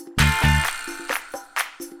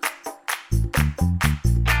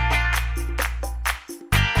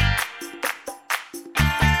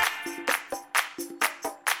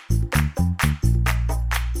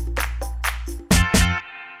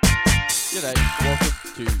G'day,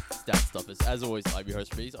 welcome to Stat Stuffers. As always, I'm your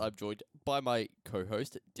host, Reese. I'm joined by my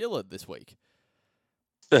co-host, Dylan, this week.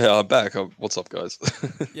 Yeah, I'm back. What's up, guys?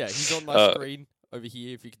 Yeah, he's on my Uh, screen over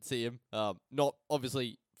here, if you can see him. Not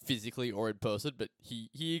obviously physically or in person, but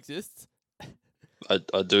he exists. I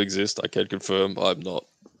do exist. I can confirm I'm not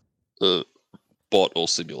a bot or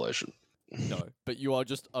simulation. No, but you are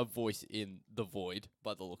just a voice in the void,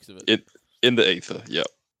 by the looks of it. In the ether, yeah.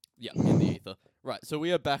 Yeah, in the ether. Right, so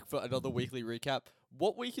we are back for another weekly recap.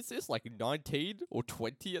 What week is this? Like 19 or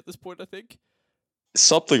 20 at this point, I think?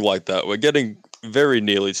 Something like that. We're getting very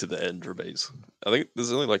nearly to the end, Rameez. I think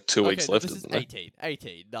there's only like 2 weeks No, left, this is isn't there? 18.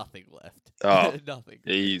 18, nothing left. Oh, Nothing.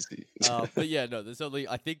 easy. But yeah, no, there's only,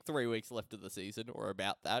 I think, 3 weeks left of the season, or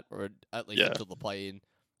about that, or at least Yeah. until the play-in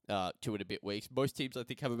 2 and a bit weeks. Most teams, I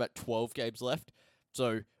think, have about 12 games left.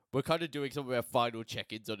 So we're kind of doing some of our final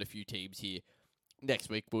check-ins on a few teams here. Next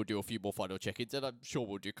week, we'll do a few more final check-ins, and I'm sure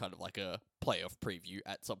we'll do kind of like a playoff preview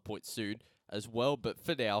at some point soon as well. But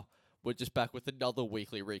for now, we're just back with another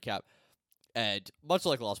weekly recap. And much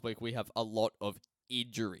like last week, we have a lot of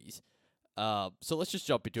injuries. So let's just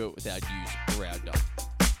jump into it with our news roundup.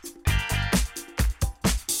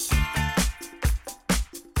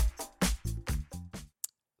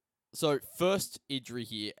 So, first injury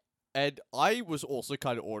here, and I was also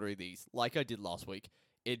kind of ordering these, like I did last week,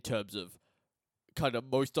 in terms of kind of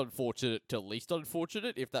most unfortunate to least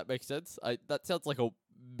unfortunate, if that makes sense. That sounds like a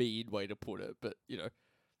mean way to put it, but, you know,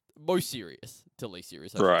 most serious to least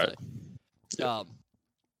serious, I should Right. say. Yeah.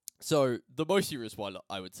 So, the most serious one,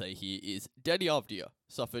 I would say here, is Deni Avdija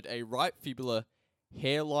suffered a right fibular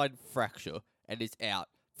hairline fracture and is out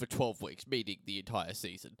for 12 weeks, meaning the entire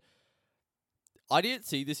season. I didn't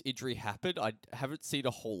see this injury happen. I haven't seen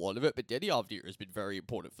a whole lot of it, but Deni Avdija has been very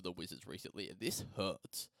important for the Wizards recently, and this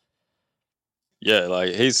hurts. Yeah,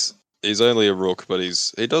 like he's only a rook, but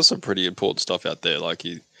he does some pretty important stuff out there. Like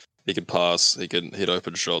he can pass, he can hit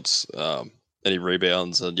open shots, and he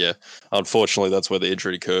rebounds. And yeah, unfortunately, that's where the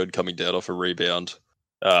injury occurred, coming down off a rebound.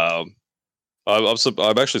 Um,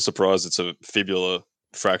 I'm actually surprised it's a fibular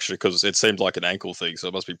fracture because it seemed like an ankle thing, so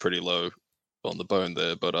it must be pretty low on the bone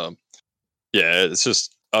there. But yeah, it's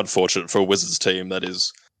just unfortunate for a Wizards team that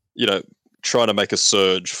is, you know, trying to make a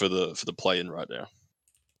surge for the play-in right now.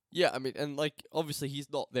 Yeah, I mean, and like obviously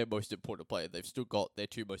he's not their most important player. They've still got their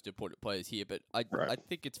 2 most important players here, but I Right.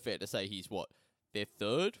 think it's fair to say he's what, their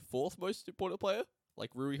 3rd, 4th most important player. Like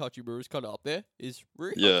Rui Hachimuru's kind of up there. Is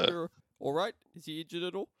Rui Yeah. Hachimura all right? Is he injured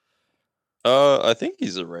at all? I think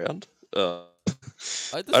he's around. I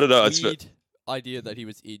had I don't know. this weird idea that he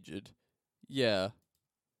was injured. Yeah.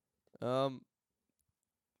 I'm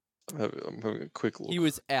having a quick look. He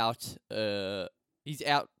was out. He's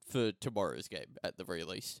out for tomorrow's game at the very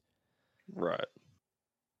least. Right.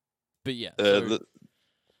 But yeah,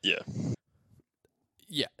 yeah.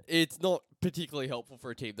 yeah, it's not particularly helpful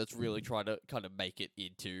for a team that's really trying to kind of make it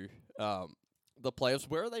into the playoffs.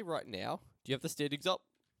 Where are they right now? Do you have the standings up?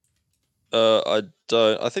 I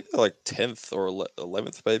don't. I think they're like 10th or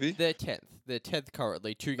 11th, maybe. They're 10th. They're 10th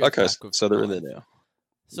currently. 2 games Okay, back of so they're in 9th. there now.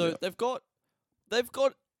 So Yeah. they've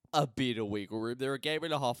got a bit of wiggle room. They're a game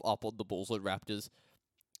and a half up on the Bulls and Raptors.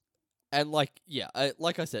 And like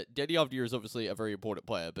I said, Deni Avdija is obviously a very important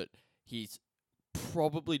player, but he's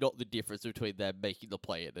probably not the difference between them making the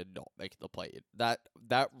play-in and not making the play-in. That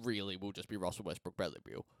really will just be Russell Westbrook, Bradley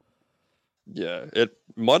Beal. Yeah, it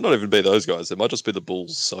might not even be those guys. It might just be the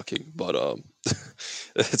Bulls sucking. But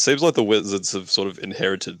it seems like the Wizards have sort of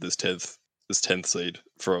inherited this 10th seed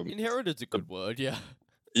from Inherited's a good word,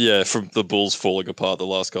 yeah. from the Bulls falling apart the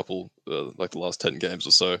last couple, like the last 10 games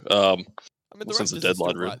or so. I mean, the since the Raptors are still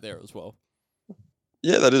deadline, really. right there as well.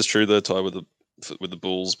 Yeah, that is true. They're tied with the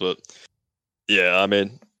Bulls, but yeah, I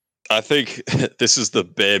mean, I think this is the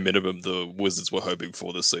bare minimum the Wizards were hoping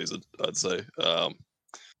for this season, I'd say.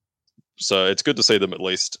 So it's good to see them at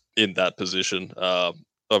least in that position.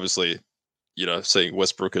 Obviously, seeing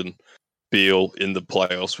Westbrook and Beal in the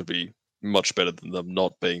playoffs would be much better than them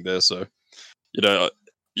not being there. So,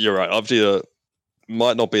 you're right. Avdia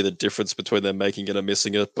might not be the difference between them making it and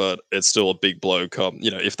missing it, but it's still a big blow.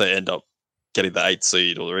 If they end up getting the 8th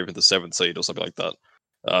seed or even the 7th seed or something like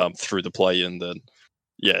that through the play-in, then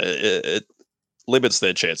yeah, it limits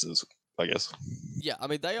their chances, I guess. Yeah, I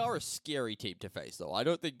mean, they are a scary team to face, though. I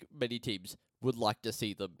don't think many teams would like to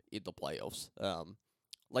see them in the playoffs.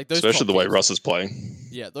 Like those Especially top the way teams, Russ is playing.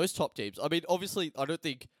 Yeah, those top teams. I mean, obviously, I don't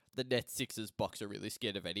think the Nets, Sixers, Bucks are really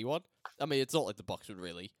scared of anyone. I mean, it's not like the Bucks would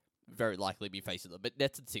really very likely be facing them, but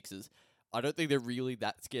Nets and Sixers, I don't think they're really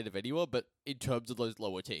that scared of anyone. But in terms of those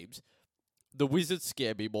lower teams, the Wizards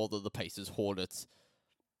scare me more than the Pacers, Hornets,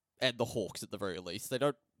 and the Hawks at the very least. They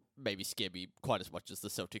don't maybe scare me quite as much as the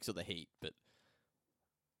Celtics or the Heat, but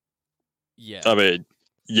yeah. I mean,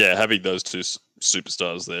 yeah, having those two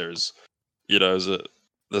superstars there is,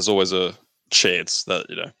 there's always a chance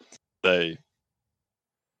that they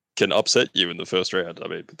can upset you in the first round. I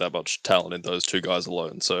mean, with that much talent in those two guys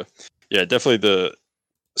alone. So, yeah, definitely the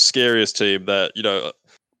scariest team that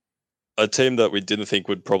a team that we didn't think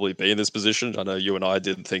would probably be in this position. I know you and I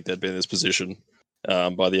didn't think they'd be in this position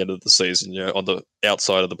by the end of the season. On the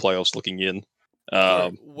outside of the playoffs, looking in.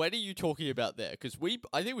 Sorry, when are you talking about there? Because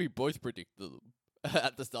I think we both predicted them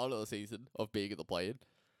at the start of the season of being in the play-in.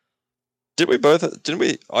 Did we both? Didn't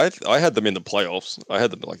we? I had them in the playoffs. I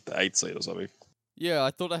had them like the 8th seed or something. Yeah,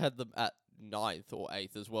 I thought I had them at 9th or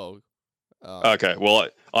 8th as well. Okay, well,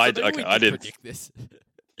 I didn't predict this.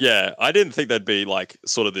 Yeah, I didn't think they'd be like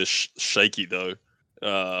sort of this shaky though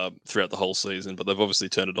throughout the whole season, but they've obviously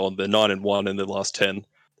turned it on. They're 9-1 in their last 10.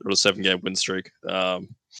 They're on a 7-game win streak. I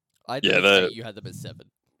think you had them at 7.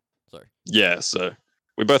 Sorry. Yeah, so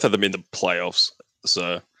we both had them in the playoffs.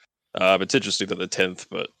 So it's interesting that they're 10th,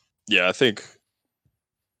 but yeah, I think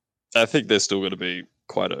they're still going to be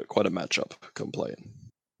quite a matchup come playing.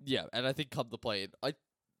 Yeah, and I think come the play-in,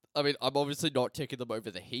 I mean, I'm obviously not taking them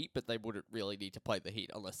over the Heat, but they wouldn't really need to play the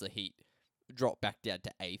Heat unless the Heat drop back down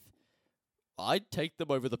to 8th. I'd take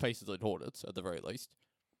them over the Pacers and Hornets at the very least.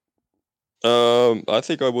 I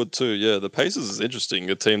think I would too. Yeah, the Pacers is interesting.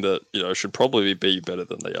 A team that should probably be better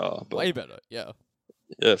than they are. But way better, yeah.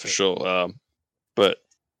 Yeah, for sure. But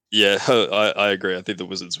yeah, I agree. I think the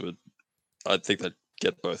Wizards would. I think they'd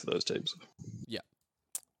get both of those teams. Yeah.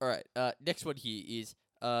 All right. Next one here is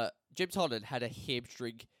James Harden had a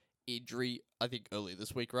hamstring injury, I think earlier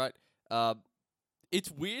this week, right?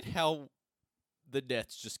 It's weird how the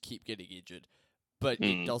Nets just keep getting injured, but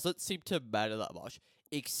it doesn't seem to matter that much,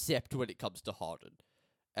 except when it comes to Harden,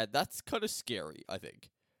 and that's kind of scary, I think.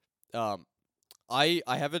 I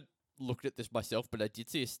haven't looked at this myself, but I did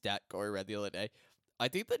see a stat going around the other day. I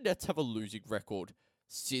think the Nets have a losing record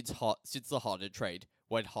since the Harden trade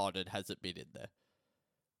when Harden hasn't been in there.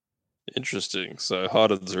 Interesting. So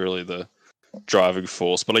Harden's really the driving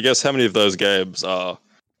force, but I guess how many of those games are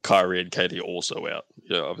Kyrie and KD also out?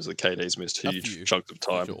 Obviously KD's missed huge chunks of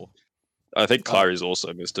time. Sure. I think Kyrie's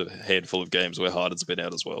also missed a handful of games where Harden's been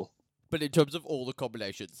out as well. But in terms of all the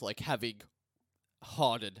combinations, like having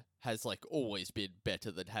Harden has like always been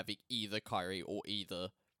better than having either Kyrie or either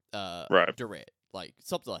Durant, like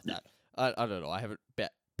something like that. I don't know. I haven't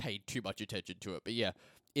paid too much attention to it, but yeah,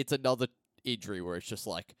 it's another injury where it's just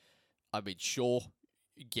like, I mean, sure,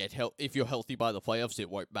 if you're healthy by the playoffs, it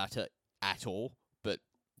won't matter at all. But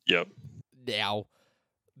now,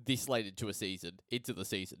 this late into the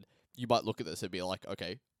season, you might look at this and be like,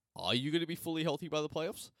 okay, are you going to be fully healthy by the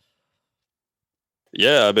playoffs?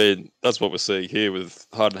 Yeah, I mean, that's what we're seeing here with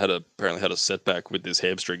Harden apparently had a setback with this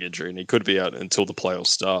hamstring injury, and he could be out until the playoffs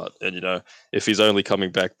start. And, if he's only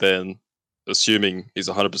coming back then, assuming he's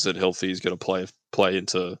 100% healthy, he's going to play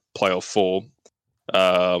into playoff form.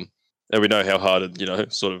 And we know how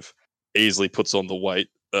Harden, sort of easily puts on the weight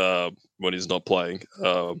when he's not playing.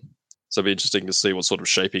 So it'll be interesting to see what sort of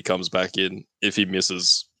shape he comes back in if he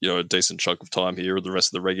misses, a decent chunk of time here or the rest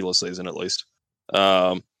of the regular season at least.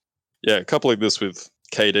 Coupling this with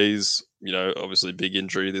KD's, obviously big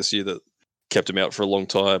injury this year that kept him out for a long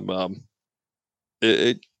time.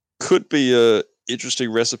 It could be a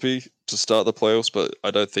interesting recipe to start the playoffs, but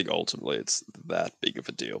I don't think ultimately it's that big of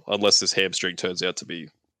a deal unless this hamstring turns out to be,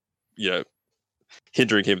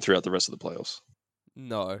 hindering him throughout the rest of the playoffs.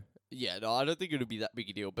 No. Yeah, no, I don't think it'll be that big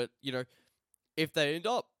a deal. But, if they end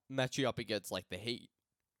up matching up against, like, the Heat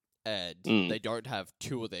and they don't have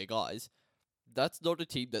two of their guys, that's not a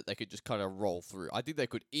team that they could just kind of roll through. I think they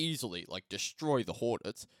could easily, like, destroy the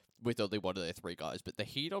Hornets with only one of their three guys. But the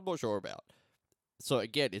Heat, I'm not sure about. So,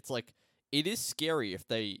 again, it's like, it is scary if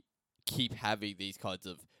they keep having these kinds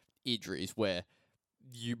of injuries where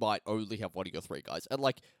you might only have one of your three guys. And,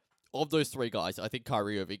 like, of those three guys, I think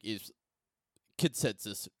Kyrie Irving is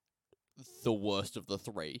consensus the worst of the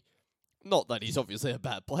three. Not that he's obviously a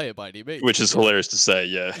bad player by any means. Which is hilarious to say,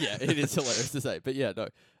 yeah. Yeah, it is hilarious to say. But yeah,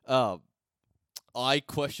 no. I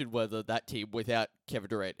question whether that team without Kevin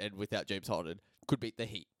Durant and without James Harden could beat the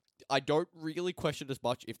Heat. I don't really question as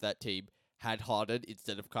much if that team had Harden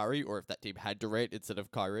instead of Kyrie or if that team had Durant instead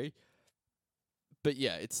of Kyrie. But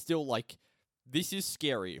yeah, it's still like, this is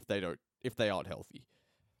scary if they aren't healthy.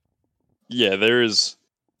 Yeah, there is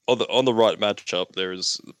on the right matchup. There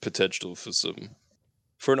is potential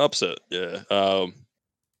for an upset. Yeah.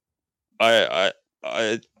 I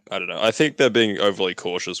don't know. I think they're being overly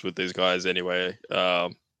cautious with these guys anyway.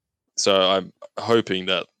 So I'm hoping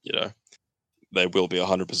that they will be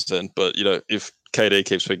 100%. But if KD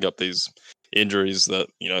keeps picking up these injuries that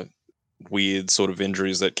weird sort of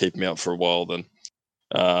injuries that keep him out for a while, then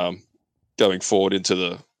going forward into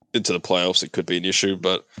the playoffs, it could be an issue.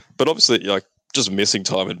 But obviously, like just missing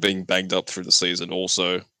time and being banged up through the season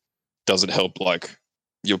also doesn't help like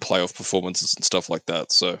your playoff performances and stuff like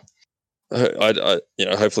that. So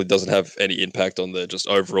hopefully it doesn't have any impact on their just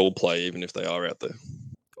overall play, even if they are out there.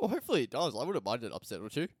 Well, hopefully it does. I wouldn't mind an upset or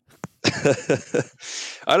two.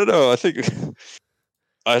 I don't know. I think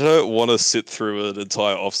I don't want to sit through an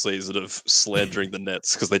entire off season of slandering the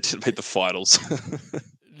Nets because they didn't make the finals.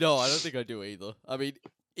 No, I don't think I do either. I mean,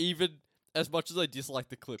 even as much as I dislike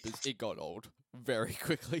the Clippers, it got old very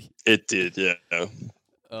quickly. It did, yeah.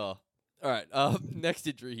 All right. Next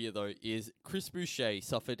injury here though is Chris Boucher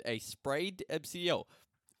suffered a sprained MCL.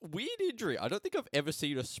 Weird injury. I don't think I've ever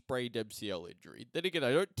seen a sprained MCL injury. Then again,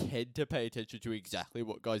 I don't tend to pay attention to exactly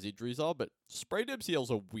what guys' injuries are, but sprained MCL's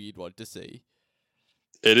a weird one to see.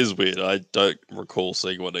 It is weird. I don't recall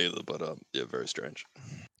seeing one either, but yeah, very strange.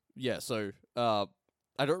 Yeah, so I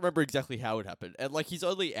don't remember exactly how it happened. And like he's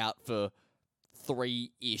only out for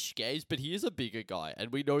 3-ish games, but he is a bigger guy,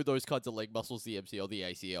 and we know those kinds of leg muscles, the MCL, the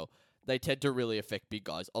ACL, they tend to really affect big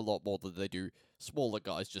guys a lot more than they do smaller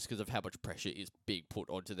guys, just because of how much pressure is being put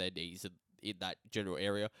onto their knees and in that general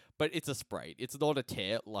area. But it's a sprain. It's not a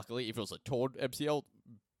tear, luckily. If it was a torn MCL,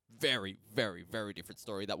 very, very, very different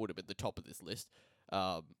story. That would have been the top of this list.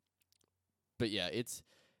 But yeah, it's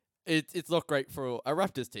not great for a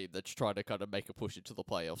Raptors team that's trying to kind of make a push into the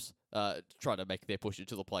playoffs, trying to make their push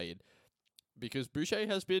into the play-in. Because Boucher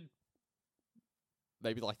has been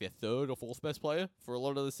maybe like their third or fourth best player for a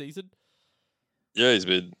lot of the season. Yeah, he's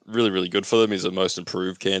been really, really good for them. He's a most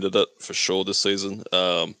improved candidate for sure this season.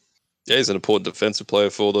 Yeah, he's an important defensive player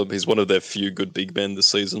for them. He's one of their few good big men this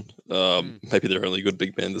season. Maybe their only good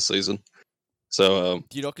big man this season. So,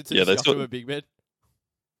 do you not consider Siakam a big man?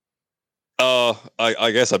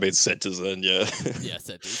 I guess I mean centers then, yeah. Yeah,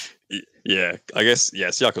 centers. Yeah, I guess, yeah,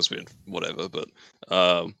 Siakam's been whatever, but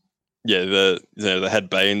yeah, they had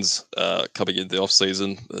Baines coming in the off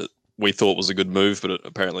season. We thought was a good move, but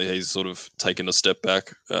apparently he's sort of taken a step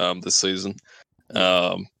back this season.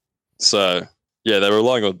 Yeah. So yeah, they're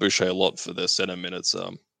relying on Boucher a lot for their center minutes.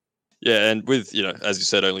 Yeah, and with as you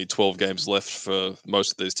said, only 12 games left for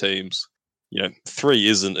most of these teams. 3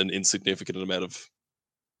 isn't an insignificant amount of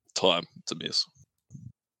time to miss.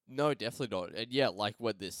 No, definitely not. And yeah, like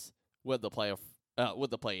when the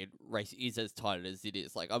play-in race is as tight as it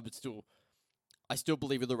is, like I still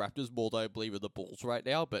believe in the Raptors more than I believe in the Bulls right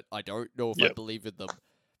now, but I don't know if I believe in them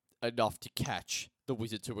enough to catch the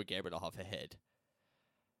Wizards, who are a game and a half ahead.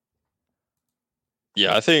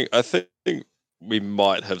 Yeah, I think we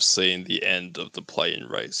might have seen the end of the play-in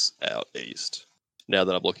race out east. Now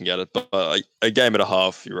that I'm looking at it, but a game and a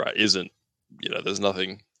half, you're right, isn't. There's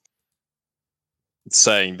nothing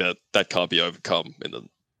saying that can't be overcome in the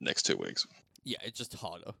next 2 weeks. Yeah, it's just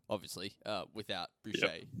harder, obviously, without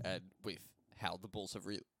Boucher and with how the Bulls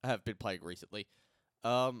have been playing recently.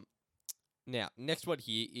 Now, next one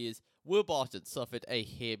here is Will Barton suffered a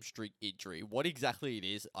hamstring injury. What exactly it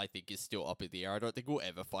is, I think, is still up in the air. I don't think we'll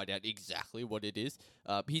ever find out exactly what it is.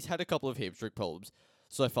 He's had a couple of hamstring problems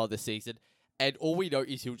so far this season, and all we know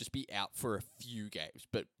is he'll just be out for a few games,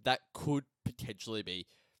 but that could potentially be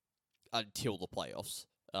until the playoffs.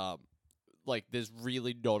 Like, there's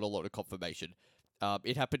really not a lot of confirmation.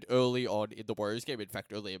 It happened early on in the Warriors game. In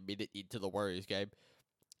fact, only a minute into the Warriors game.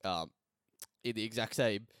 In the exact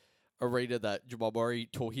same arena that Jamal Murray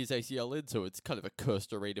tore his ACL in, so it's kind of a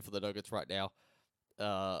cursed arena for the Nuggets right now.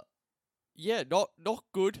 Yeah, not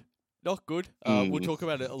good. Not good. We'll talk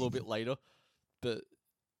about it a little bit later. But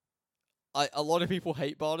a lot of people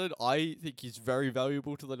hate Barton. I think he's very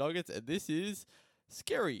valuable to the Nuggets, and this is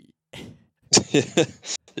scary.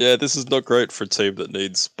 Yeah, this is not great for a team that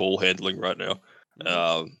needs ball handling right now.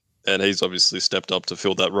 And he's obviously stepped up to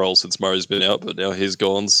fill that role since Murray's been out, but now he's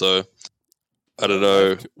gone, so I don't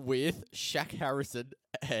know. With Shaq Harrison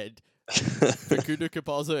and Facundo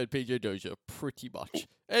Campazzo and PJ Dozier, pretty much.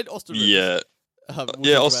 And Austin Rivers.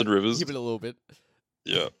 Yeah, Austin Rivers. Give it a little bit.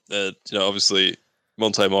 Yeah, and obviously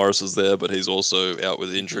Monte Morris is there, but he's also out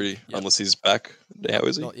with injury, unless he's back now,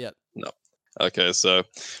 is he? Not yet. No. Okay, so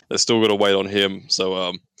they're still got to wait on him.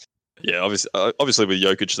 So, yeah, obviously with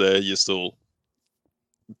Jokic there, you're still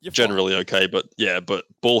generally okay. But but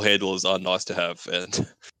ball handlers are nice to have, and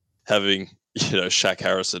having Shaq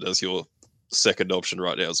Harrison as your second option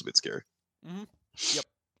right now is a bit scary. Mm-hmm. Yep.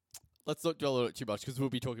 Let's not dwell on it too much because we'll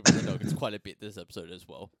be talking about the Nuggets quite a bit this episode as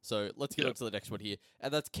well. So let's get on to the next one here,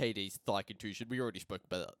 and that's KD's thigh contusion. We already spoke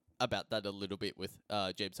about that a little bit with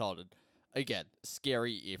James Harden. again,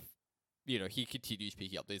 scary if he continues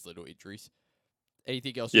picking up these little injuries.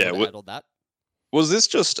 Anything else you Yeah, want to add on that? was this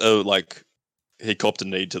just a like he copped a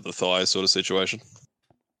knee to the thigh sort of situation?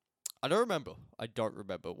 I don't remember. I don't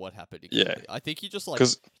remember what happened Yeah, exactly. I think he just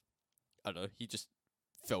because I don't know. He just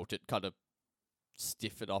felt it kind of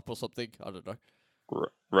stiffen up or something. I don't know.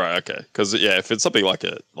 right, okay, because yeah, if it's something like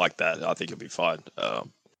that, I think it'll be fine.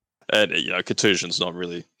 And contusion's not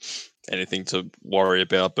really anything to worry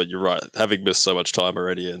about. But you're right, having missed so much time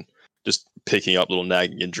already and just picking up little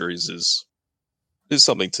nagging injuries is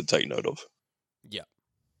something to take note of. Yeah.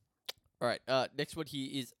 All right. Next one here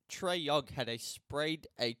is Trae Young had a sprained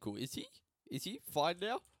ankle. Is he fine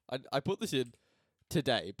now? I put this in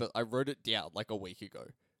today, but I wrote it down like a week ago,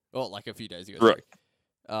 or like a few days ago. Right.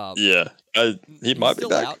 Sorry. Yeah, he might be still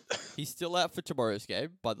back. out. He's still out for tomorrow's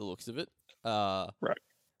game by the looks of it. Right.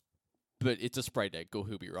 But it's a sprained ankle.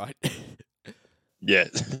 He'll be right. Yeah,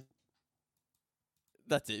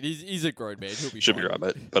 That's it. He's a grown man. He'll be should fine. be right,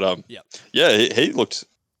 mate. But Yep. yeah, he looked.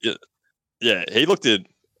 Yeah, he looked in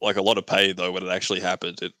like a lot of pain though when it actually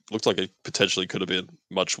happened. It looked like it potentially could have been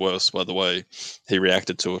much worse by the way he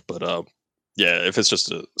reacted to it. But yeah, if it's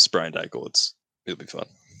just a sprained ankle, it'll be fine.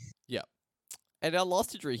 Yeah. And our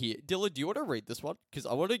last injury here, Dylan. Do you want to read this one? Because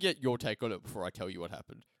I want to get your take on it before I tell you what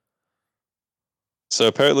happened. So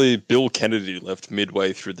apparently, Bill Kennedy left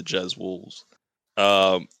midway through the Jazz Wolves.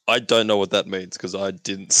 I don't know what that means because I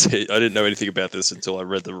didn't know anything about this until I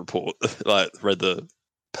read the report, like read the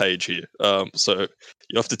page here. So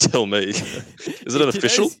you have to tell me, is it an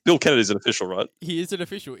official? Bill Kennedy's an official, right? He is an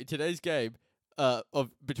official. In today's game,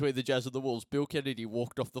 of between the Jazz and the Wolves, Bill Kennedy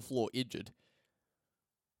walked off the floor injured.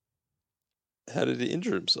 How did he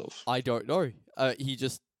injure himself? I don't know. He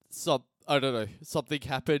just I don't know. Something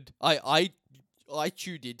happened. I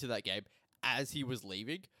tuned into that game as he was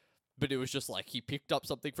leaving, but it was just like he picked up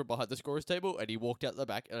something from behind the scorer's table and he walked out the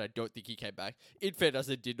back, and I don't think he came back. In fairness,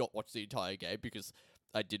 I did not watch the entire game because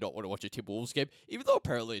I did not want to watch a Timberwolves game, even though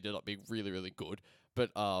apparently it ended up being really, really good.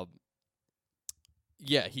 But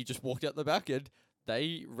yeah, he just walked out the back and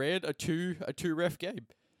they ran a two ref game.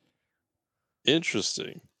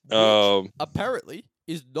 Interesting. Which apparently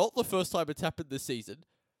is not the first time it's happened this season.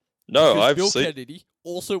 No, Because I've Bill seen. Kennedy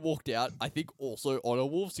also walked out, I think also on a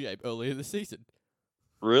Wolves game earlier this season.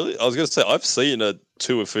 Really? I was going to say, I've seen a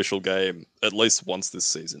two official game at least once this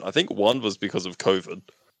season. I think one was because of COVID.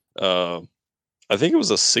 I think it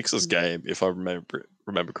was a Sixers game, if I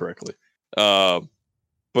remember correctly.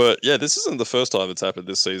 But yeah, this isn't the first time it's happened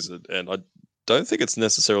this season, and I don't think it's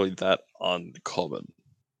necessarily that uncommon.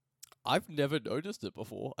 I've never noticed it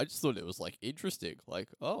before. I just thought it was like interesting. Like,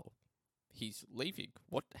 oh, he's leaving.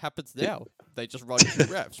 What happens now? They just run two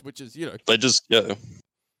refs, which is, They just, yeah.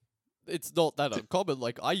 it's not that uncommon.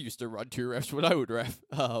 Like I used to run two refs when I would ref.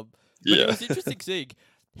 But Yeah. it was interesting seeing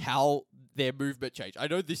how their movement changed. I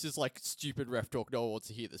know this is like stupid ref talk. No one wants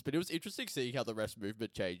to hear this, but it was interesting seeing how the refs'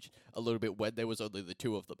 movement changed a little bit when there was only the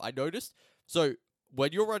two of them. I noticed. So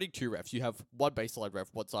when you're running two refs, you have one baseline ref,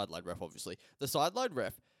 one sideline ref. Obviously, the sideline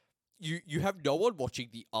ref. You have no one watching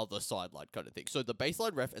the other sideline kind of thing. So the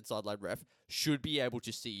baseline ref and sideline ref should be able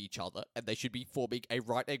to see each other, and they should be forming a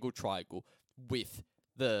right angle triangle with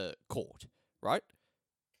the court, right?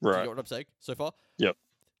 Do you Right. get what I'm saying so far? Yep.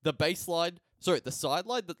 The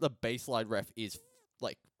sideline that the baseline ref is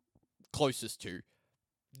like closest to,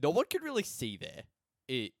 no one can really see there.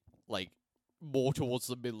 It like more towards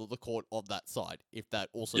the middle of the court on that side, if that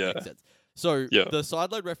also Yeah. makes sense. So Yeah. the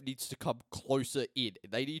sideline ref needs to come closer in.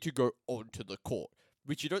 They need to go onto the court,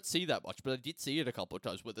 which you don't see that much, but I did see it a couple of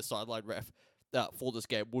times where the sideline ref for this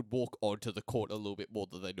game would walk onto the court a little bit more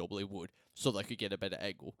than they normally would, so they could get a better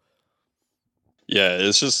angle. Yeah, it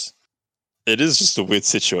is just a weird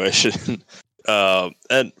situation.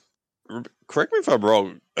 And correct me if I'm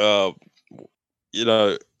wrong.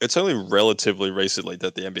 It's only relatively recently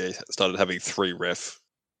that the NBA started having three refs,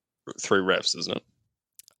 isn't it?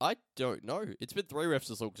 I don't know. It's been three refs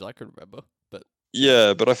as long as I can remember, but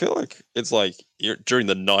Yeah, but I feel like it's like during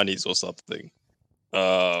the '90s or something.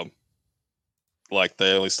 Like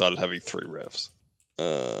they only started having three refs.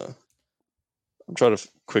 I'm trying to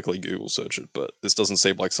quickly Google search it, but this doesn't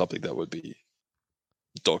seem like something that would be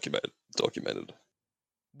documented.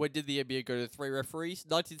 when did the NBA go to three referees?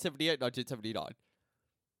 1978, 1979.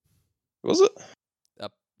 Was it?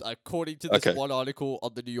 According to this Okay. one article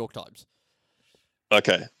on the New York Times.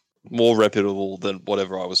 Okay. More reputable than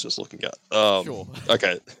whatever I was just looking at. Sure.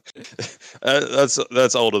 Okay.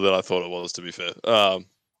 That's older than I thought it was, to be fair.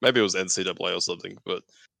 Maybe it was NCAA or something, but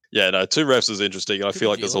yeah, no, two refs is interesting, and I Could feel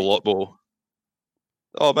be like G there's a League. lot more.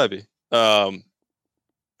 Oh, maybe.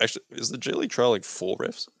 Actually, is the G League trailing four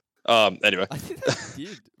refs? Anyway, I think they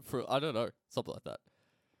did for I don't know something like that.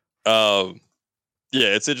 yeah,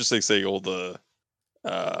 it's interesting seeing all the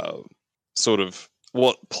sort of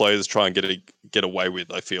what players try and get away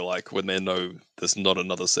with. I feel like when they know there's not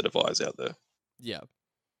another set of eyes out there. Yeah.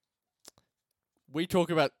 We talk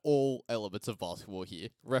about all elements of basketball here,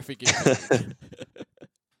 reffing included.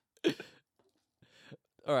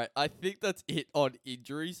 All right, I think that's it on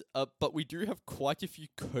injuries. But we do have quite a few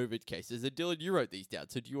COVID cases. And Dylan, you wrote these down,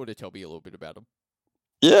 so do you want to tell me a little bit about them?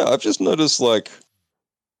 Yeah, I've just noticed, like,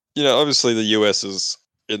 obviously the US is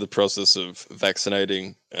in the process of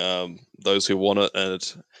vaccinating those who want it, and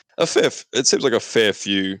it seems like a fair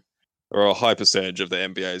few or a high percentage of the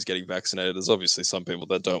NBA is getting vaccinated. There's obviously some people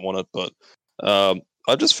that don't want it, but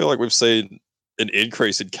I just feel like we've seen an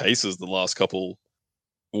increase in cases the last couple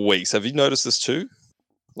weeks. Have you noticed this too?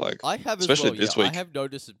 Like, I have as especially well, yeah. this I week. have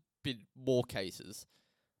noticed there's been more cases.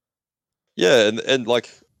 Yeah, and like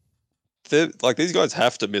these guys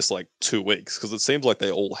have to miss like 2 weeks because it seems like they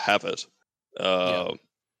all have it. Yeah.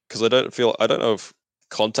 Because I don't know if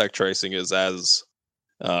contact tracing is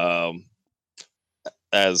um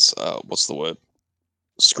as what's the word,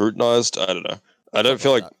 scrutinized. I don't know. I don't Something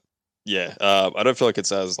feel like like that. yeah. I don't feel like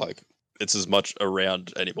it's as much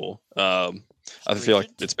around anymore. I feel like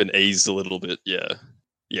Stringent? it's been eased a little bit. Yeah,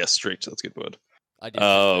 yeah, strict. That's a good word. I did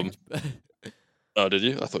say Um, strict. oh, did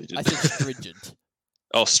you? I thought you I did. said stringent.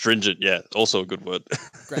 Oh, stringent. Yeah, also a good word.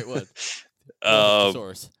 Great word. Perfect um,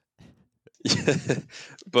 thesaurus.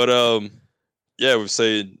 but yeah, we've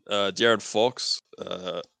seen De'Aaron Fox,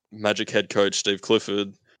 Magic head coach Steve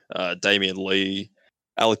Clifford, Damian Lee,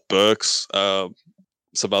 Alec Burks,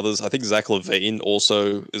 some others. I think Zach Levine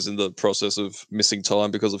also is in the process of missing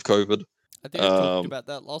time because of COVID. I think I talked Um, about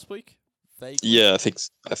that last week. Vaguely. yeah, I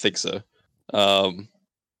think so. Um,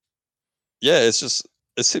 yeah, it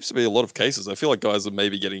seems to be a lot of cases. I feel like guys are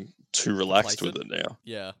maybe getting too relaxed with Complacent. it now.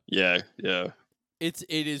 Yeah. Yeah, yeah, It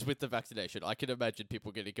is with the vaccination. I can imagine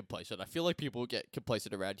people getting complacent. I feel like people get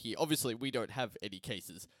complacent around here. Obviously, we don't have any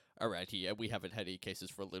cases around here, and we haven't had any cases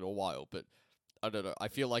for a little while. But I don't know. I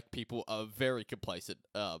feel like people are very complacent.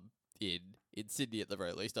 In Sydney at the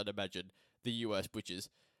very least, I'd imagine the US, which is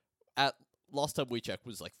at last time we checked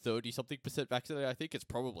was like 30 something percent vaccinated. I think it's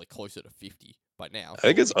probably closer to 50 by now. I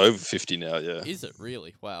think it's Surely, over 50 now. Yeah. is it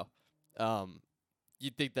really? Wow. Um,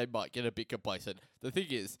 you'd think they might get a bit complacent. The thing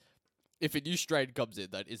is, if a new strain comes in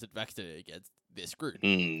that isn't vaccinated against, they're screwed.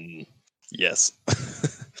 Mm, yes.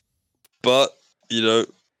 But, you know,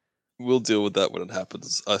 we'll deal with that when it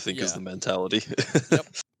happens, I think is Yeah. the mentality.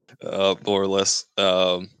 Yep. More or less.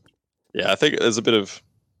 Yeah, I think there's a bit of,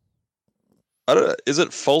 I don't know, is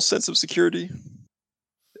it false sense of security?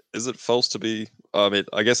 Is it false to be, I mean,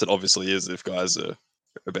 I guess it obviously is if guys are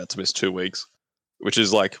about to miss 2 weeks, which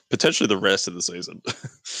is like potentially the rest of the season.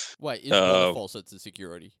 Wait, is what a uh, false sense of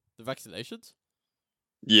security? The vaccinations?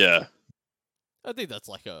 yeah. I think that's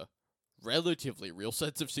like a relatively real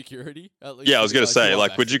sense of security, at least Yeah, I for was the going to guys who say, are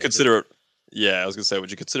like, would you vaccinated. consider it, yeah, I was going to say,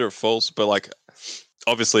 would you consider it false? But like,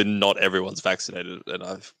 obviously not everyone's vaccinated. And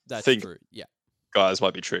I That's think true. Yeah. guys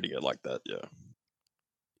might be treating it like that. Yeah.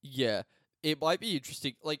 Yeah. It might be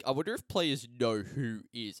interesting. Like, I wonder if players know who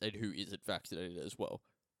is and who isn't vaccinated as well.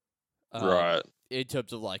 Right. In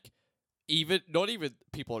terms of like, even not even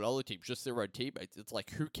people on other teams, just their own teammates. It's like,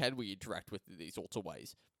 who can we interact with in these sorts of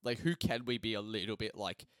ways? Like, who can we be a little bit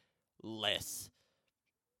like less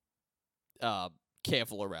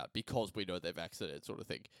careful around because we know they're vaccinated, sort of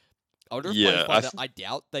thing. I wonder if players Yeah. find that. I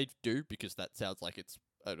doubt they do because that sounds like it's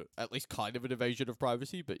at least kind of an invasion of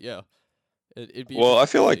privacy. But yeah, it'd be Well,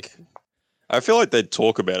 interesting to see. I feel like they'd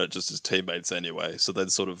talk about it just as teammates anyway, so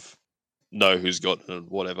they'd sort of know who's got it and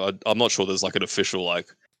whatever. I'm not sure there's like an official like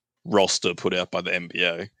roster put out by the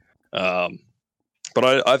NBA.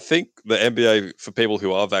 But I think the NBA for people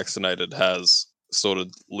who are vaccinated has sort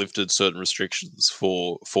of lifted certain restrictions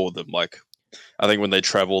for them. Like I think when they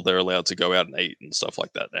travel, they're allowed to go out and eat and stuff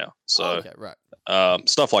like that now. Oh, So okay, right.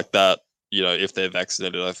 stuff like that, if they're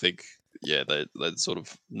vaccinated, I think yeah, they sort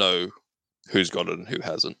of know who's got it and who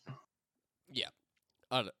hasn't. Yeah,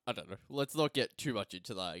 I don't know. Let's not get too much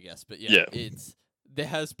into that, I guess. But yeah, Yeah, there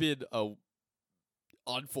has been a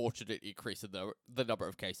unfortunate increase in the number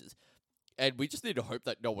of cases, and we just need to hope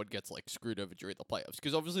that no one gets like screwed over during the playoffs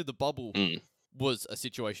because obviously the bubble mm. was a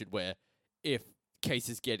situation where if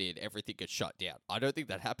cases get in, everything gets shut down. I don't think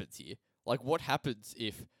that happens here. Like, a what happens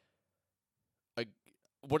if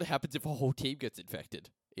a whole team gets infected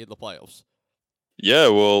in the playoffs? Yeah.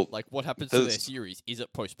 Well, Like, what happens to their there's series? Is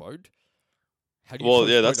it postponed? How do you well,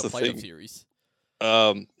 yeah, postpone that's a the playoff thing. series?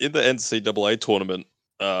 In the NCAA tournament,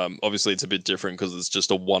 Obviously, it's a bit different because it's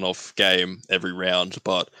just a one-off game every round.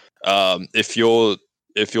 But if your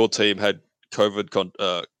team had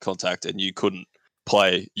contact and you couldn't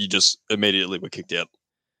play, you just immediately were kicked out.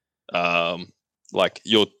 Like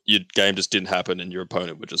your game just didn't happen, and your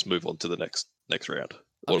opponent would just move on to the next round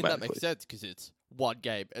I mean, that automatically. makes sense because it's one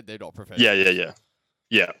game and they're not professional.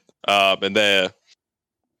 Yeah. And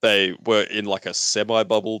they were in like a semi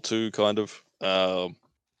bubble too, kind of.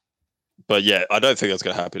 But yeah, I don't think that's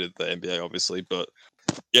going to happen in the NBA, obviously. But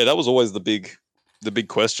yeah, that was always the big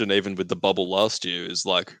question, even with the bubble last year, is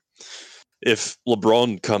like, if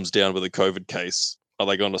LeBron comes down with a COVID case, are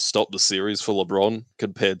they going to stop the series for LeBron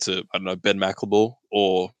compared to, I don't know, Ben McLemore,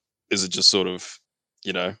 or is it just sort of,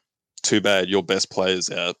 too bad your best player's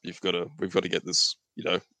out. We've got to get this,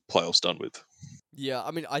 playoffs done with. Yeah, I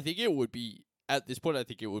mean, I think it would be at this point. I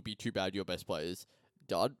think it would be too bad your best players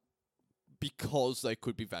done because they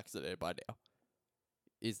could be vaccinated by now.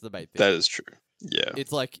 Is the main thing. That is true. Yeah,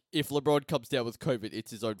 it's like if LeBron comes down with COVID,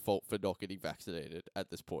 it's his own fault for not getting vaccinated at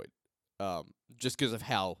this point. Just because of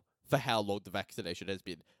how long the vaccination has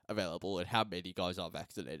been available and how many guys are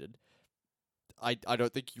vaccinated. I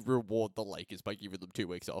don't think you reward the Lakers by giving them 2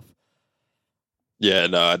 weeks off. Yeah,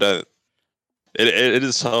 no, I don't. It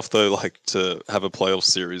is tough though, like to have a playoff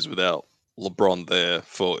series without LeBron there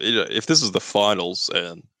for. If this is the finals,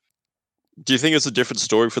 and do you think it's a different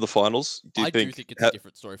story for the finals? Do think it's a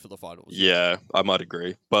different story for the finals. Yeah, I might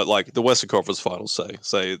agree. But like the Western Conference Finals,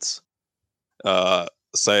 say it's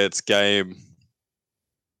game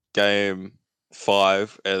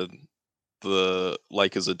 5, and the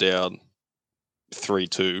Lakers are down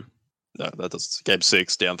 3-2. No, that's game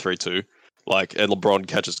 6, down 3-2. Like, and LeBron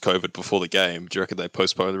catches COVID before the game. Do you reckon they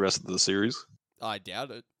postpone the rest of the series? I doubt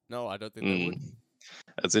it. No, I don't think they would.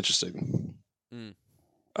 That's interesting. I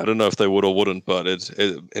don't know if they would or wouldn't, but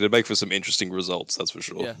it'd make for some interesting results. That's for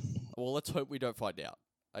sure. Yeah. Well, let's hope we don't find out.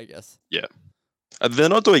 I guess. Yeah. They're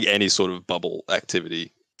not doing any sort of bubble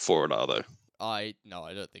activity for it, are they? I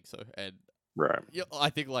don't think so. And right. Yeah, I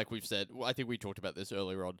think, like we've said, I think we talked about this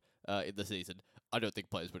earlier on in the season. I don't think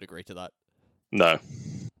players would agree to that.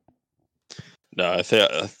 No, I think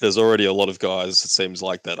there's already a lot of guys, it seems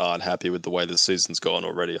like, that aren't happy with the way the season's gone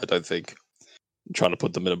already. I don't think trying to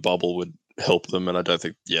put them in a bubble would help them, and I don't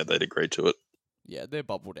think, they'd agree to it. Yeah, they're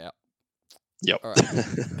bubbled out. Yep. All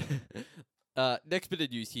right. Next bit of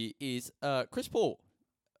news here is Chris Paul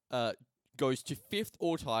goes to 5th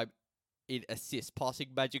all-time in assists,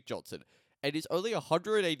 passing Magic Johnson, and is only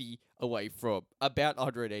 180 away from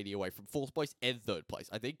 4th place and 3rd place.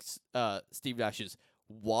 I think Steve Nash is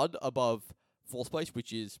 1 above 4th place,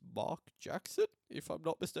 which is Mark Jackson, if I'm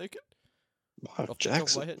not mistaken. Mark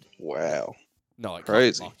Jackson? Wow. No, it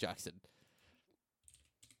crazy. Can't be Mark Jackson.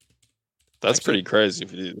 That's pretty crazy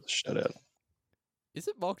if you do the shout out. Is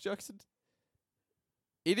it Mark Jackson?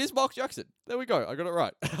 It is Mark Jackson. There we go. I got it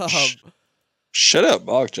right. Shout out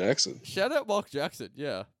Mark Jackson. Shout out Mark Jackson,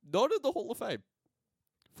 yeah. Not in the Hall of Fame,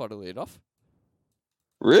 funnily enough.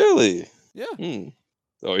 Really? Yeah.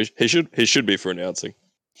 Oh, he should be for announcing.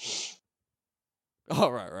 Oh,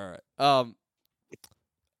 right. I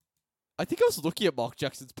think I was looking at Mark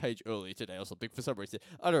Jackson's page earlier today or something for some reason.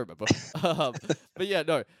 I don't remember. But yeah,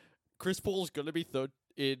 no. Chris Paul's going to be 3rd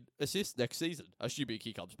in assists next season, assuming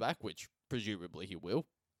he comes back, which presumably he will.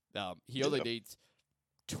 He only needs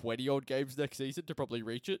 20-odd games next season to probably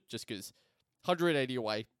reach it, just because 180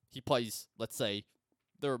 away, he plays, let's say,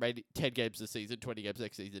 the remaining 10 games this season, 20 games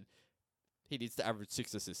next season. He needs to average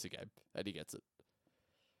 6 assists a game, and he gets it.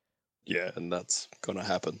 Yeah, and that's going to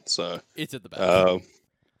happen. So it's in the bag.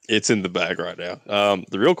 It's in the bag right now.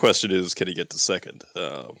 The real question is, can he get to 2nd?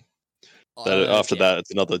 After that, it's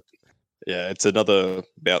another. Yeah, it's another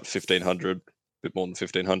about 1,500, a bit more than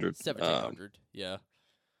 1,500. 1,700. Yeah.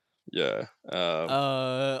 Yeah.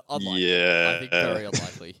 Unlikely. Yeah. I think very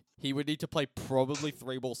unlikely. He would need to play probably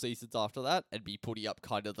 3 more seasons after that and be putting up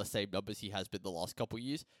kind of the same numbers he has been the last couple of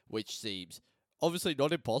years, which seems obviously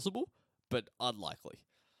not impossible, but unlikely.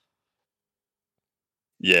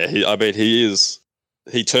 Yeah, he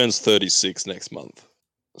turns 36 next month,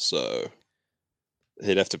 so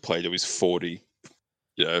he'd have to play to his 40,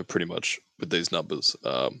 pretty much with these numbers,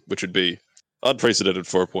 which would be unprecedented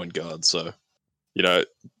for a point guard. So,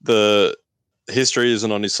 the history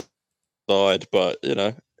isn't on his side, but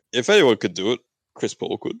if anyone could do it, Chris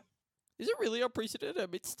Paul could. Is it really unprecedented? I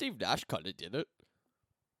mean, Steve Nash kind of did it.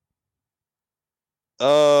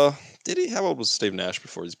 Did he? How old was Steve Nash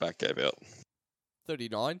before his back gave out?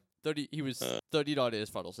 39. He was 39 in his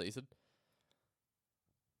final season.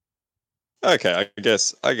 Okay, I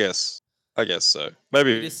guess so.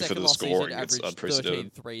 Maybe his for the last scoring, season, it's averaged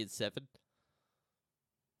unprecedented. 13, 3, and 7.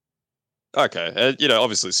 Okay, and you know,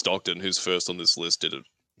 obviously Stockton, who's first on this list, did it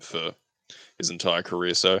for his entire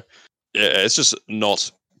career. So yeah, it's just not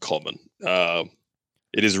common.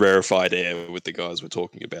 It is rarefied air with the guys we're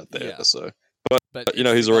talking about there. Yeah. So, But you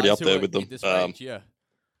know, it's the he's already guys up who there are with them. in this range, yeah.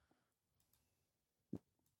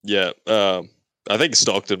 Yeah, I think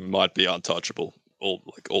Stockton might be untouchable,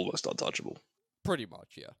 almost untouchable. Pretty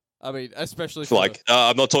much, yeah. I mean, especially For for like,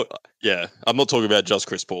 I'm not talking. Yeah, I'm not talking about just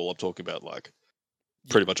Chris Paul. I'm talking about like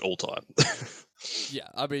pretty much all time. yeah.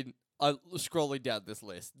 I mean, I scrolling down this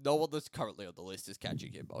list, no one that's currently on the list is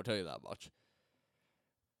catching him. I'll tell you that much.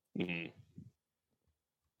 Mm.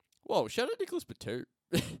 Whoa, shout out Nicholas Batum,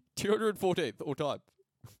 214th all time,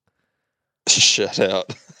 Shut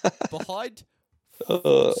out. behind uh,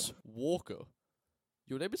 Foots Walker.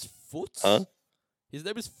 Your name is Foots. huh? His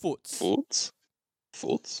name is Foots.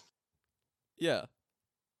 Foots. Yeah,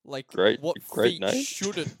 like Great what great feet name.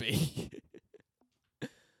 should it be?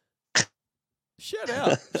 Shout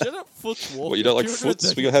out Foots Walker. Well, you don't like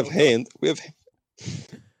foots? We have hands. We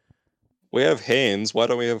have hands. Why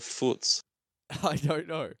don't we have foots? I don't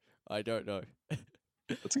know. I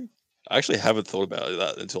I actually haven't thought about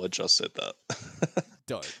that until I just said that.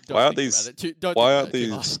 don't Why aren't think these? about it too. Don't Why think aren't about it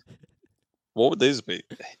too these? What would these be?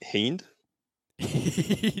 Hind?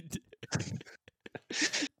 hard.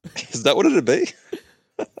 Is that what it'd be?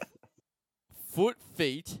 Foot,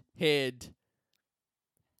 feet, head.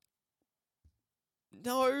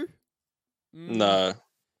 No. No,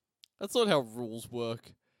 That's not how rules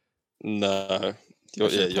work. no. I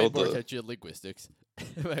should have You're paid more the attention to linguistics.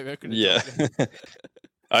 Maybe I could have yeah. told you.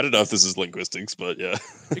 I don't know if this is linguistics, but yeah.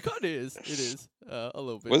 It kind of is. It is. A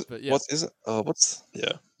little bit. What But yeah. what is it? Oh, what's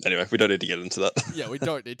yeah. Anyway, we don't need to get into that. Yeah, we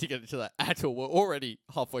don't need to get into that at all. We're already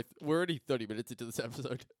halfway. We're already 30 minutes into this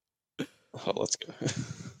episode. Oh, let's go.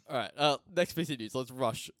 All right. Next piece of news. Let's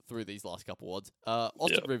rush through these last couple ones.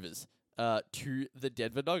 Austin Rivers. To the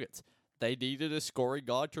Denver Nuggets. They needed a scoring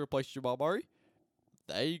guard to replace Jamal Murray.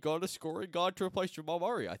 They got a scoring guard to replace Jamal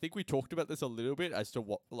Murray. I think we talked about this a little bit as to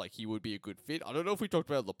what like he would be a good fit. I don't know if we talked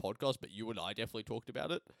about it on the podcast, but you and I definitely talked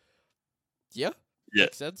about it. Yeah. Yeah.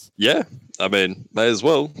 Makes sense. Yeah, I mean, may as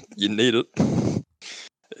well. You need it.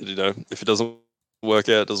 You know, if it doesn't work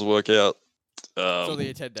out, it doesn't work out. It's only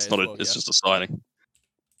a 10 day It's as not. well, It's yeah. just a signing.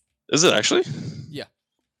 Is it actually? Yeah.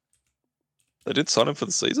 They did sign him for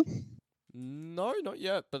the season. No, not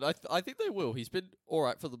yet, but I think they will. He's been all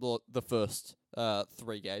right for the first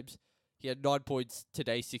 3 games. He had 9 points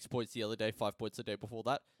today, 6 points the other day, 5 points the day before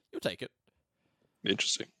that. You'll take it.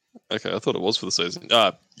 Interesting. Okay, I thought it was for the season.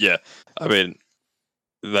 Yeah. I mean,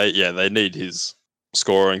 they need his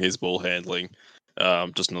scoring, his ball handling,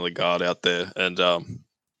 just another guard out there, and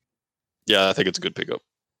yeah, I think it's a good pickup.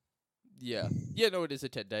 Yeah. Yeah, no, it is a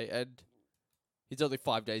 10 day, and he's only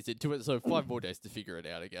 5 days into it, so 5 more days to figure it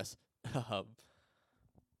out, I guess.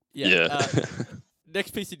 Yeah.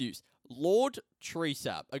 Next piece of news. Lord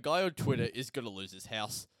Treesap, a guy on Twitter, is going to lose his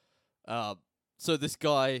house. So this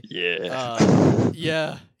guy...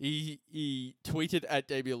 Yeah. he tweeted at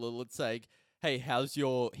Damian Lillard saying, hey, how's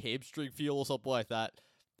your hamstring feel or something like that?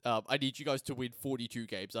 I need you guys to win 42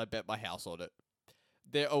 games. I bet my house on it.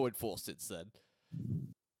 They're 0-4 since then.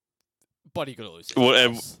 But he going to lose his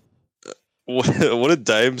house. What did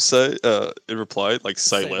Dame say in reply? Like,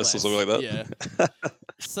 say less or something like that? Yeah.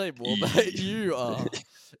 Say more, mate. You are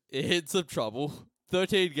in some trouble.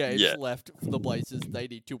 13 games left for the Blazers. They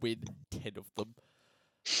need to win 10 of them.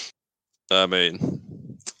 I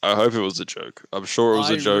mean, I hope it was a joke. I'm sure it was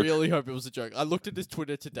a joke. I really hope it was a joke. I looked at his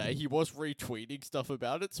Twitter today. He was retweeting stuff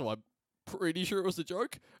about it, so I'm pretty sure it was a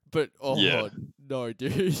joke. But, no,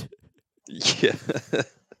 dude. Yeah.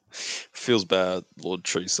 Feels bad, Lord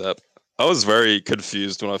Treesap. I was very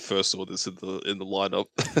confused when I first saw this in the lineup.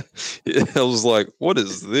 I was like, "What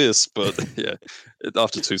is this?" But yeah,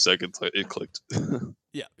 after 2 seconds, it clicked.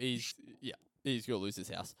 Yeah, he's gonna lose his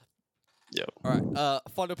house. Yeah. All right.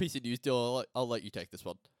 Final piece of news, Dylan. I'll let you take this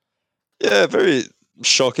one. Yeah, very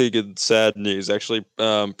shocking and sad news. Actually,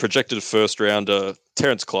 projected first rounder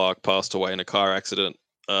Terrence Clark passed away in a car accident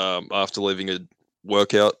after leaving a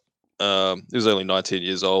workout. He was only 19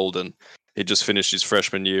 years old, and he just finished his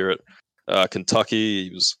freshman year at Kentucky.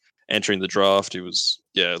 He was entering the draft. He was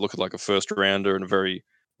looking like a first rounder and a very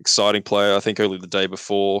exciting player. I think only the day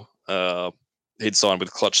before he'd signed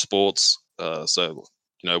with Clutch Sports. So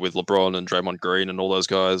with LeBron and Draymond Green and all those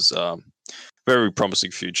guys, very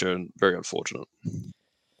promising future and very unfortunate.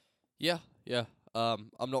 Yeah. I'm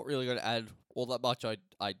not really going to add all that much. I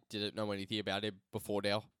didn't know anything about him before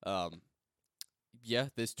now. Yeah,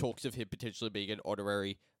 there's talks of him potentially being an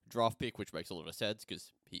honorary draft pick, which makes a lot of sense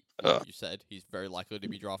because like you said, he's very likely to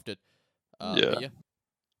be drafted. But yeah,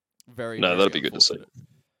 Very, No, very that'd be good to see. unfortunate.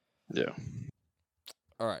 Yeah.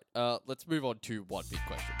 All right, let's move on to one big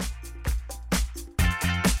question.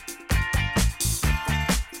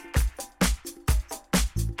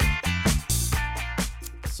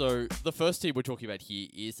 So the first team we're talking about here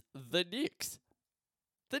is the Knicks.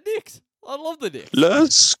 The Knicks. I love the Knicks.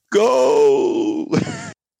 Let's go.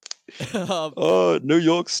 All Oh, New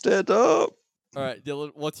York, stand up. right,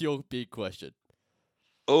 Dylan, what's your big question?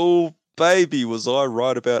 Oh, baby, was I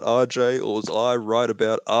right about RJ or was I right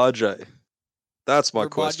about RJ? That's my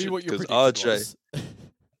Remind me question. what your Because prediction was.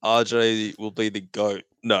 RJ will be the GOAT.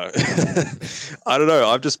 No. I don't know.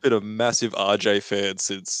 I've just been a massive RJ fan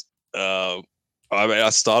since I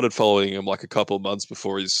started following him like a couple of months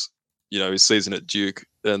before his season at Duke,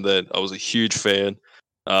 and then I was a huge fan.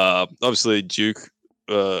 Obviously Duke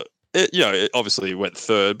it obviously went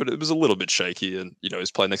third, but it was a little bit shaky, and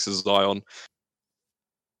he's playing next to Zion.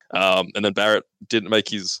 And then Barrett didn't make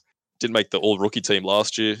the all rookie team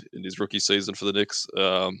last year in his rookie season for the Knicks.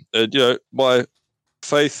 And my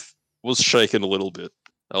faith was shaken a little bit.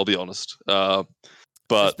 I'll be honest. But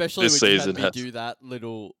Especially this when you had season me has. do that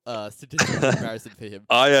little statistical comparison for him.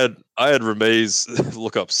 I had Ramez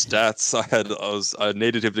look up stats. I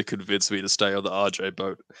needed him to convince me to stay on the RJ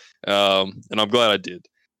boat, and I'm glad I did.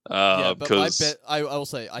 Yeah, but my Because I will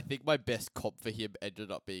say I think my best comp for him ended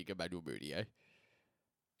up being Emmanuel Mudiay.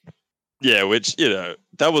 yeah, which that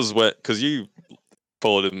was because you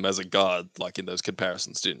followed him as a guard, like in those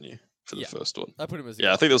comparisons, didn't you, for the Yeah. first one? I put him as a Yeah,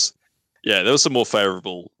 I guard. think there was some more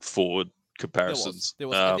favorable forward There comparisons.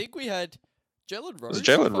 was. I think we had Jalen Rose. Was it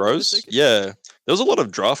Jalen if I'm not Rose? mistaken. Yeah, there was a lot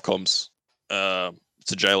of draft comps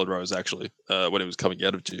to Jalen Rose actually when he was coming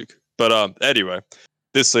out of Duke. But anyway,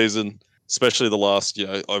 this season, especially the last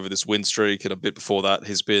over this win streak and a bit before that,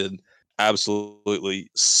 he's been absolutely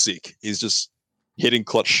sick. He's just hitting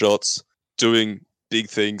clutch shots, doing big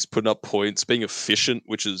things, putting up points, being efficient,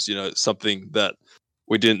 which is something that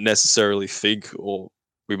we didn't necessarily think or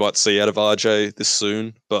we might see out of RJ this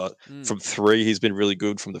soon. But from three, he's been really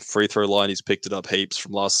good. From the free throw line, he's picked it up heaps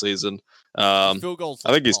from last season. His field goals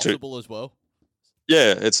I think he's possible as well.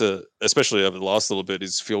 Yeah, especially over the last little bit,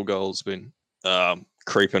 his field goal's been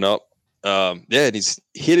creeping up. Yeah, and he's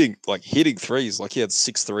hitting threes. Like he had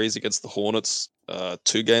 6 threes against the Hornets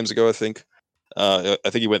 2 games ago, I think. I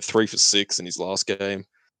think he went 3 for 6 in his last game.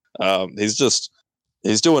 He's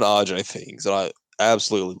doing RJ things, and I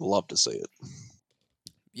absolutely love to see it.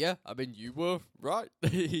 Yeah, I mean you were right.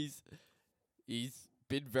 he's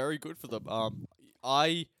been very good for them.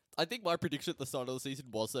 I think my prediction at the start of the season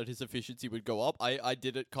was that his efficiency would go up. I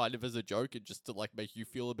did it kind of as a joke and just to like make you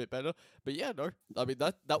feel a bit better. But yeah, no. I mean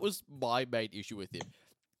that was my main issue with him.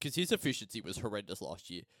 Because his efficiency was horrendous last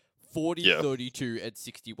year. 40, Yeah. 32, and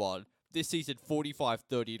 61. This season 45,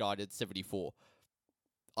 39, and 74.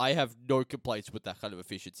 I have no complaints with that kind of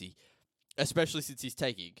efficiency. Especially since he's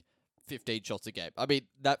taking 15 shots a game. I mean,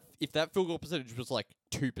 that if that field goal percentage was like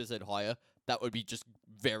 2% higher, that would be just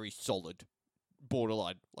very solid,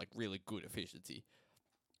 borderline, like really good efficiency.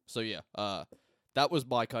 So yeah, that was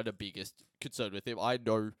my kind of biggest concern with him. I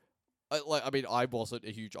know, I wasn't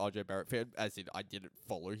a huge RJ Barrett fan, as in I didn't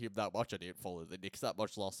follow him that much. I didn't follow the Knicks that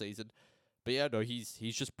much last season. But yeah, no, he's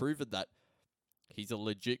just proven that he's a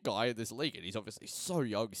legit guy in this league, and he's obviously so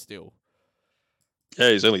young still. Yeah,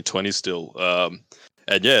 he's only 20 still.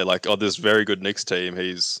 And yeah, like on this very good Knicks team,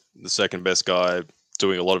 he's the second best guy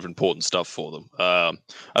doing a lot of important stuff for them. I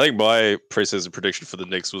think my preseason prediction for the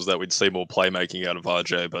Knicks was that we'd see more playmaking out of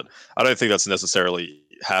RJ, but I don't think that's necessarily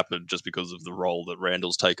happened just because of the role that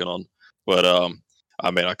Randall's taken on. But I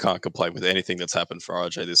mean, I can't complain with anything that's happened for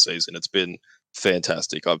RJ this season. It's been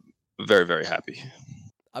fantastic. I'm very, very happy.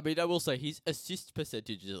 I mean, I will say his assist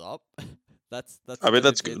percentage is up. that's I mean, never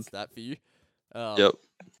that's been good. stat for you. Um, Yep.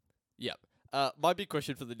 Yep. My big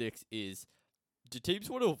question for the Knicks is: do teams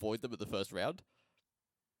want to avoid them at the first round?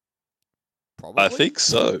 Probably. I think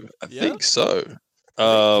so. I Yeah? think so.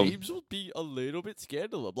 I think teams will be a little bit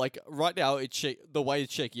scared of them. Like right now, the way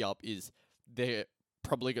it's shaking up is they're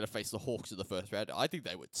probably going to face the Hawks in the first round. I think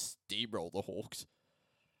they would steamroll the Hawks.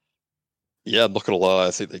 Yeah, I'm not gonna lie.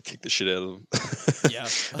 I think they kicked the shit out of them.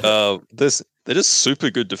 Yeah. They're just super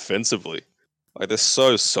good defensively. Like they're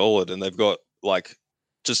so solid, and they've got like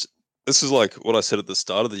just this is like what I said at the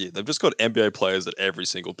start of the year. They've just got NBA players at every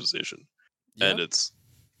single position, Yeah. and it's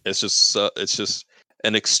just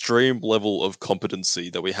an extreme level of competency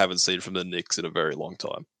that we haven't seen from the Knicks in a very long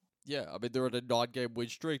time. Yeah, I mean they're on a 9-game win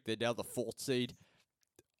streak. They're now the 4th seed.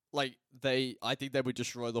 Like I think they would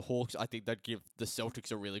destroy the Hawks. I think they'd give the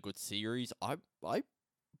Celtics a really good series. I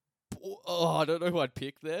don't know who I'd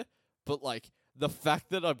pick there, but like the fact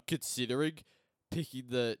that I'm considering picking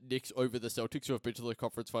the Knicks over the Celtics, who have been to the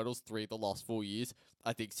conference finals 3 of the last 4 years,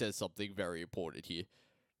 I think says something very important here.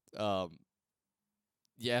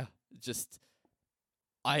 Yeah, just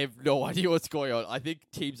I have no idea what's going on. I think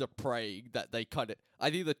teams are praying that they kind of.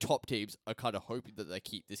 I think the top teams are kind of hoping that they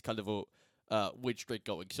keep this kind of a win streak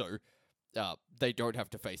going, so they don't have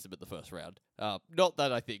to face them in the first round. Not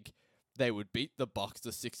that I think they would beat the Bucks,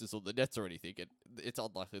 the Sixers, or the Nets or anything, and it's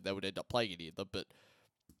unlikely they would end up playing any of them, but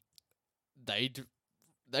they'd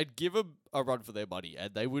give them a run for their money,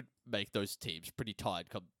 and they would make those teams pretty tired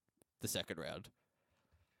come the second round.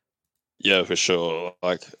 Yeah, for sure.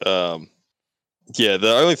 Like, yeah,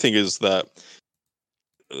 the only thing is that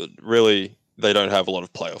really they don't have a lot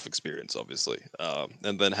of playoff experience, obviously.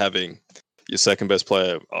 And then having your second best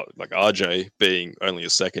player, like RJ, being only a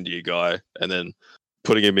second year guy, and then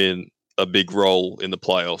putting him in a big role in the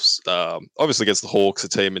playoffs, obviously against the Hawks, a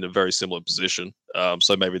team in a very similar position.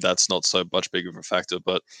 So maybe that's not so much big of a factor.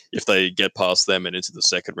 But if they get past them and into the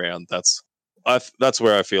second round, that's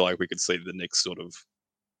where I feel like we could see the Knicks sort of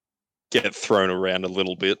get thrown around a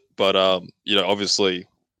little bit. But obviously,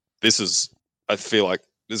 I feel like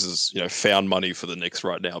this is found money for the Knicks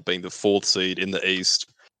right now, being the 4th seed in the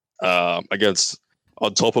East, against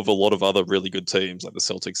on top of a lot of other really good teams like the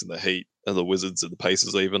Celtics and the Heat and the Wizards and the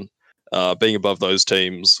Pacers, even being above those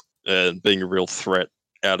teams and being a real threat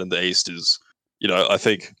out in the East is, I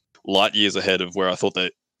think light years ahead of where I thought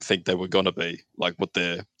they were going to be, like what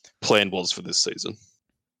their plan was for this season.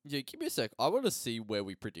 Yeah, give me a sec. I want to see where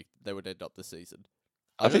we predicted they would end up this season.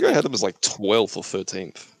 I think I had them as like 12th or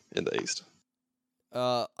 13th in the East.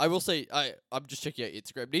 I will say I'm just checking out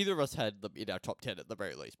Instagram. Neither of us had them in our top 10 at the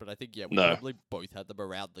very least, but I think we probably both had them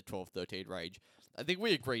around the 12-13 range. I think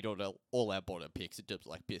we agreed on all our bottom picks in terms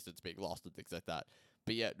of like Pistons being lost and things like that.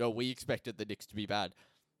 But yeah, no, we expected the Knicks to be bad,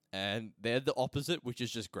 and they're the opposite, which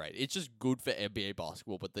is just great. It's just good for NBA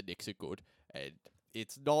basketball, but the Knicks are good, and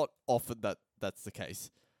it's not often that that's the case.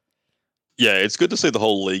 Yeah, it's good to see the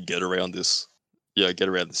whole league get around this. Yeah, get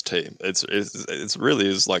around this team. It's really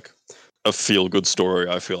is like a feel good story.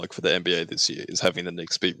 I feel like for the NBA this year is having the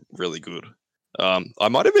Knicks be really good. I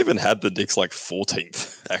might have even had the Knicks like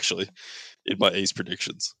 14th actually in my East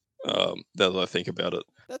predictions. Now that I think about it,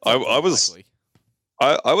 I was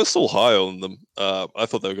still high on them. I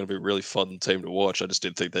thought they were going to be a really fun team to watch. I just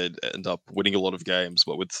didn't think they'd end up winning a lot of games.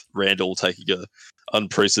 But with Randall taking a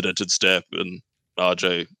unprecedented step and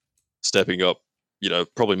RJ stepping up,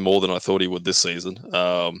 probably more than I thought he would this season.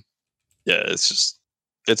 Yeah, it's just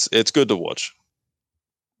it's good to watch.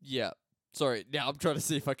 Yeah. Sorry, now I'm trying to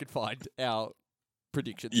see if I can find our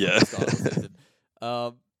predictions Yeah. from the start of the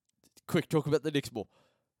season. Quick, talk about the Knicks more.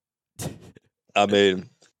 I mean,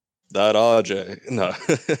 that RJ. No.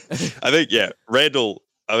 I think, Randall,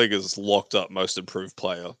 I think, is locked up most improved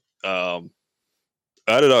player. I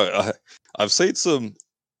don't know. I've seen some,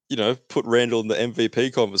 put Randall in the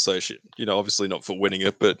MVP conversation. Obviously not for winning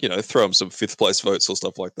it, but, throw him some 5th place votes or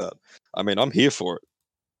stuff like that. I mean, I'm here for it.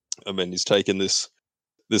 I mean, he's taken this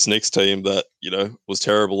Knicks team that, was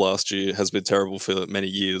terrible last year, has been terrible for many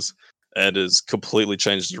years, and has completely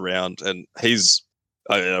changed it around. And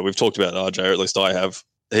we've talked about RJ, or at least I have.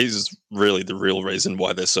 He's really the real reason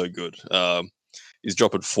why they're so good. He's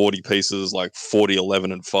dropping 40 pieces, like 40,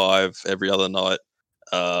 11, and 5 every other night,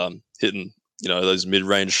 hitting, those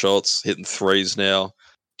mid-range shots, hitting threes now,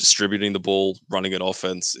 distributing the ball, running an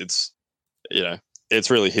offense. It's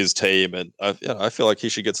really his team, and I feel like he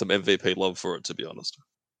should get some MVP love for it, to be honest.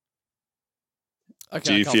 Okay,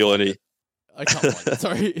 do you feel any? I can't find it.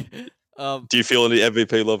 Sorry. Do you feel any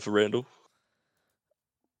MVP love for Randall?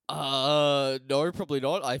 No, probably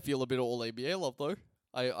not. I feel a bit of all NBA love though.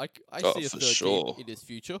 I see a third team in his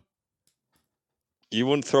future. You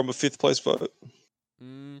wouldn't throw him a 5th place vote?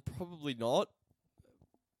 Probably not.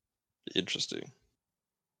 Interesting.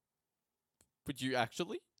 Would you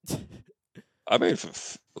actually? I mean, for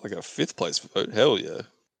like a 5th place vote, hell yeah.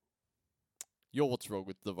 You're what's wrong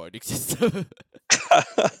with the voting system.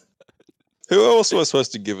 Who else am I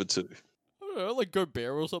supposed to give it to? I don't know, like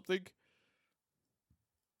Gobert or something.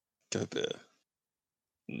 Gobert.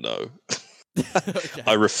 No. Okay.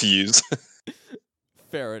 I refuse.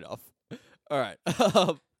 Fair enough. All right.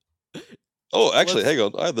 Oh, actually, hang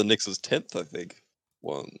on. I have the Knicks as 10th, I think.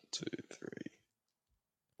 1, 2, 3.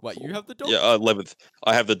 Wait, 4. You have the doc? Yeah, 11th.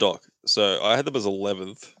 I have the doc. So I had them as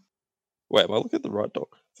 11th. Wait, am I looking at the right doc?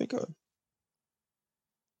 I think I...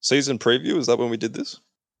 Season preview? Is that when we did this?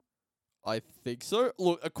 I think so.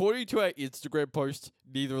 Look, according to our Instagram post,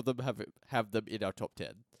 neither of them have them in our top 10.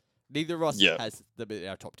 Neither of us has them in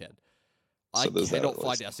our top 10. I cannot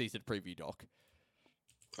find our season preview doc.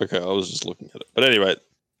 Okay, I was just looking at it. But anyway,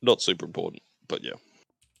 not super important. But yeah.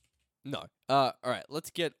 No. All right. Let's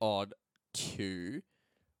get on to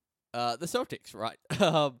the Celtics, right?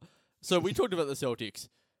 So we talked about the Celtics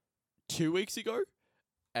 2 weeks ago,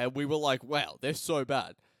 and we were like, "Wow, they're so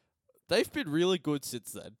bad." They've been really good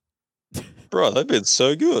since then. Bro, they've been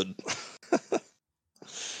so good.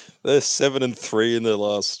 They're 7-3 in their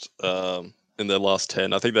last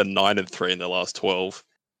 10. I think they're 9-3 in their last 12.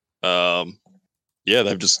 Yeah,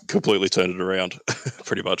 they've just completely turned it around,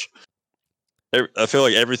 pretty much. I feel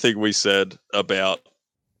like everything we said about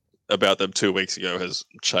them 2 weeks ago has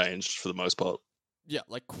changed for the most part. Yeah,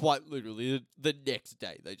 like quite literally, the next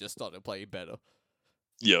day they just started playing better.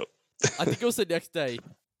 Yep. I think it was the next day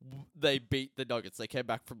they beat the Nuggets. They came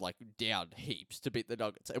back from like down heaps to beat the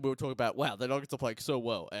Nuggets, and we were talking about, wow, the Nuggets are playing so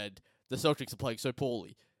well, and the Celtics are playing so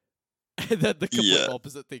poorly. And then the complete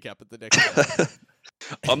opposite thing happened the next day.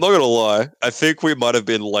 I'm not gonna lie. I think we might have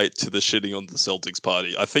been late to the shitting on the Celtics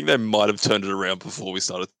party. I think they might have turned it around before we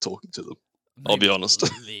started talking to them. I'll be honest. A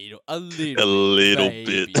A little little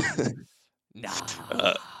maybe. bit.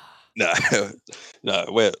 Nah. No, no,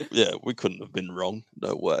 we couldn't have been wrong.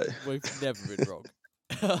 No way. We've never been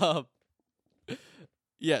wrong.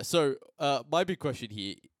 Yeah, so my big question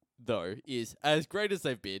here, though, is as great as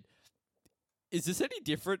they've been, is this any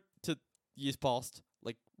different to years past?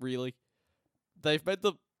 Like, really? They've made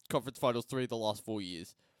the conference finals 3 of the last 4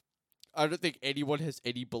 years. I don't think anyone has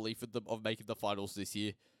any belief in them of making the finals this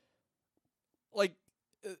year. Like,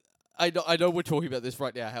 I know we're talking about this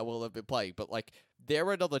right now, how well they've been playing, but like,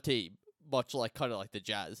 they're another team, much like kind of like the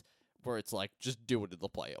Jazz, where it's like just do it in the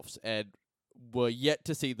playoffs, and we're yet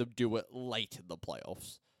to see them do it late in the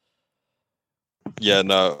playoffs. Yeah,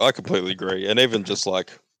 no, I completely agree. And even just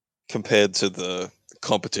like compared to the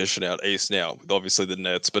competition out east now, with obviously the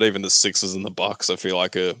Nets, but even the Sixers and the Bucks, I feel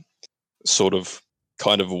like are sort of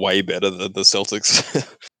kind of way better than the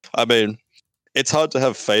Celtics. I mean, it's hard to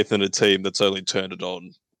have faith in a team that's only turned it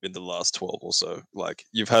on in the last 12 or so. Like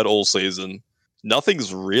you've had all season,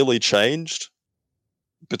 nothing's really changed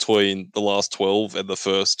between the last 12 and the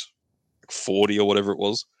first 40 or whatever it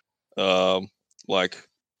was. Like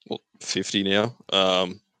 50 now.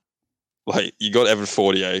 Like you got Evan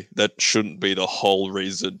Fournier. That shouldn't be the whole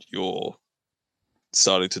reason you're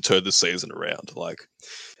starting to turn the season around. Like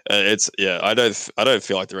it's I don't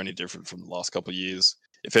feel like they're any different from the last couple of years.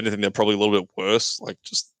 If anything, they're probably a little bit worse. Like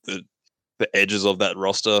just the edges of that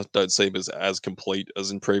roster don't seem as complete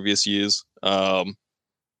as in previous years.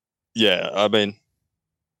 Yeah, I mean,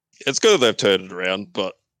 it's good that they've turned it around,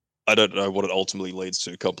 but I don't know what it ultimately leads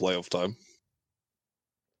to come playoff time.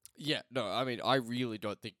 Yeah, no, I mean, I really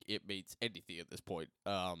don't think it means anything at this point.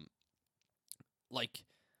 Like,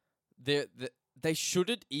 they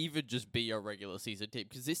shouldn't even just be a regular season team,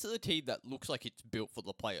 because this is a team that looks like it's built for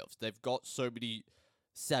the playoffs. They've got so many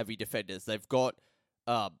savvy defenders. They've got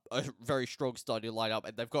a very strong starting lineup,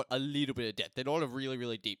 and they've got a little bit of depth. They're not a really,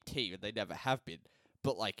 really deep team, and they never have been.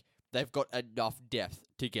 But, like, they've got enough depth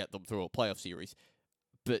to get them through a playoff series.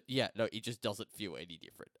 But, yeah, no, it just doesn't feel any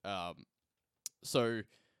different. So...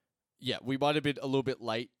 yeah, we might have been a little bit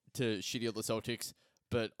late to shitty on the Celtics,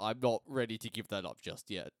 but I'm not ready to give that up just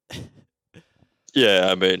yet. Yeah,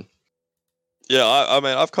 I mean, I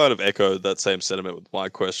mean, I've kind of echoed that same sentiment with my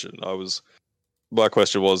question. My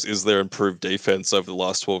question was, is their improved defense over the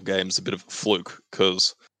last 12 games a bit of a fluke?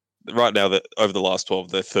 Because right now, that over the last 12,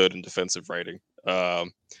 they're third in defensive rating.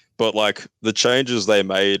 But like the changes they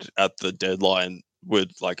made at the deadline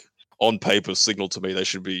would like on paper signal to me they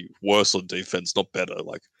should be worse on defense, not better.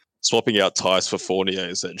 Like swapping out Tice for Fournier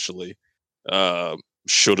essentially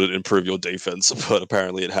shouldn't improve your defense, but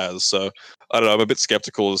apparently it has. So I don't know. I'm a bit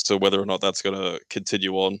skeptical as to whether or not that's going to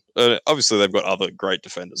continue on. Obviously, they've got other great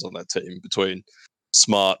defenders on that team between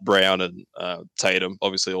Smart, Brown, and Tatum.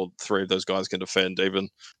 Obviously, all three of those guys can defend. Even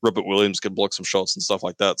Robert Williams can block some shots and stuff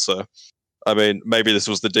like that. So, I mean, maybe this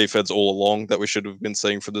was the defense all along that we should have been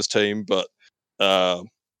seeing from this team, but I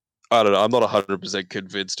don't know. I'm not 100%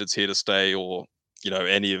 convinced it's here to stay, or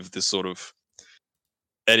any of this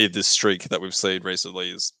streak that we've seen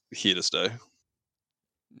recently is here to stay.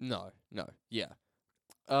 No, yeah.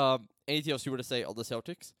 Anything else you want to say on the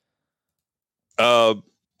Celtics?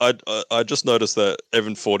 I just noticed that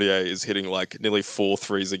Evan Fournier is hitting like nearly 4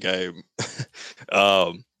 threes a game,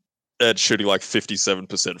 and shooting like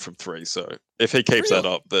 57% from three. So if he keeps that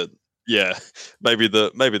up, then yeah, maybe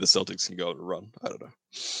the Celtics can go on a run. I don't know.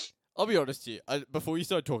 I'll be honest here. Before you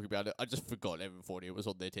started talking about it, I just forgot Evan Fournier was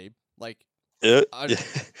on their team. Like, yeah.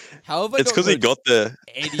 How have I it's because he got there.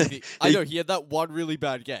 Anything? I know he had that one really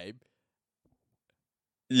bad game.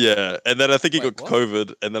 Yeah, and then I think he got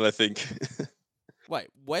COVID, and then I think. Wait,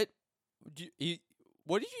 what?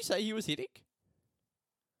 What did you say he was hitting?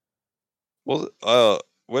 Was it,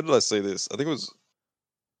 where did I see this? I think it was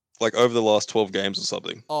like over the last 12 games or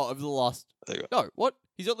something. Oh, over the last... There you go. No, what?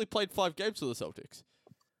 He's only played 5 games for the Celtics.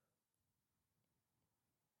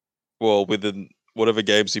 Well, within whatever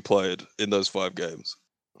games he played in those 5 games.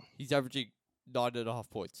 He's averaging 9.5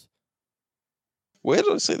 points. Where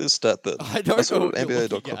did I see this stat then? I don't saw know it on what you're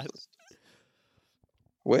looking NBA.com. at.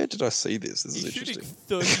 Where did I see this? This is He's shooting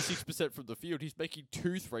interesting. 36% from the field. He's making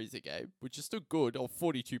 2 threes a game, which is still good, or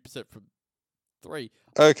 42% from 3.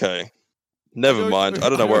 Okay. Never mind. I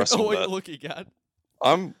don't know where I saw what that. you're looking at.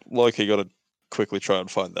 I'm low-key gonna quickly try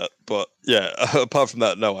and find that. But yeah, apart from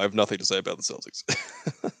that, no, I have nothing to say about the Celtics.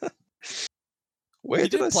 Where He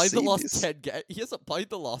did I didn't play see the last this? 10 games. He hasn't played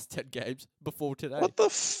the last 10 games before today. What the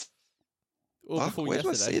Or fuck? before Where did I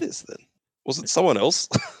yesterday. see this then? Was it someone else?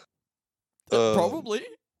 Probably.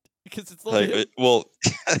 Because it's not him. Hey, well,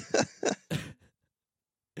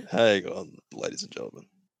 hang on, ladies and gentlemen.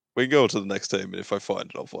 We can go on to the next team, and if I find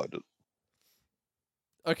it, I'll find it.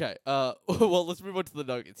 Okay, well, let's move on to the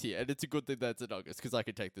Nuggets here. And it's a good thing that it's the Nuggets, because I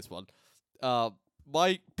can take this one.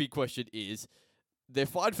 My big question is, they're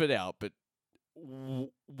fine for now, but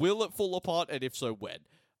will it fall apart, and if so, when?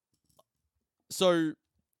 So,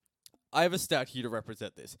 I have a stat here to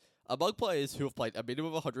represent this. Among players who have played a minimum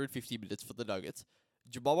of 150 minutes for the Nuggets,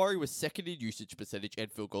 Jamal Murray was second in usage percentage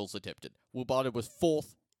and field goals attempted. Will Barton was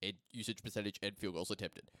fourth in usage percentage and field goals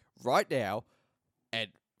attempted. Right now, and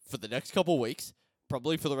for the next couple of weeks,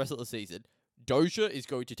 probably for the rest of the season, Dozier is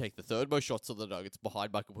going to take the third most shots of the Nuggets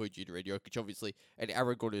behind Michael Porter Jr. and Jokic, obviously, and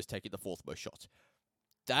Aaron Gordon is taking the fourth most shots.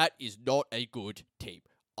 That is not a good team.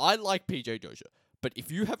 I like PJ Dozier, but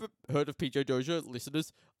if you haven't heard of PJ Dozier,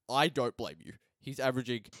 listeners, I don't blame you. He's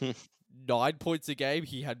averaging 9 points a game.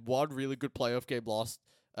 He had one really good playoff game last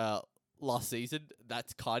season. That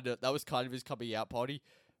was kind of his coming out party,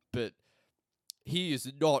 but he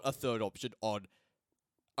is not a third option on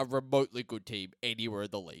a remotely good team anywhere in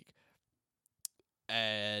the league.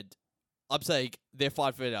 And I'm saying they're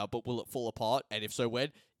fine for now, but will it fall apart? And if so, when?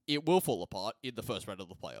 It will fall apart in the first round of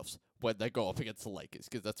the playoffs when they go up against the Lakers,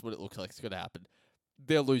 because that's what it looks like is going to happen.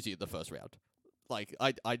 They're losing in the first round. Like,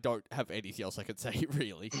 I don't have anything else I can say,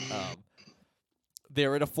 really.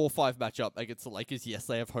 They're in a 4-5 matchup against the Lakers. Yes,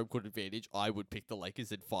 they have home court advantage. I would pick the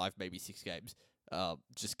Lakers in 5, maybe 6 games.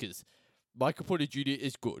 Just because Michael Porter Jr.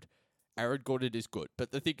 is good. Aaron Gordon is good.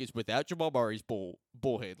 But the thing is, without Jamal Murray's ball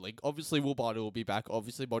handling, obviously Will Barton will be back.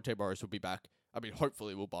 Obviously Monte Morris will be back. I mean,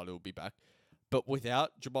 hopefully Will Barton will be back. But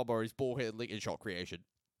without Jamal Murray's ball handling and shot creation,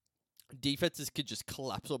 defenses can just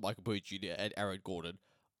collapse on Michael Porter Jr. and Aaron Gordon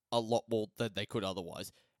a lot more than they could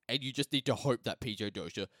otherwise. And you just need to hope that PJ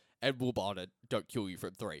Dozier and Will Barton don't kill you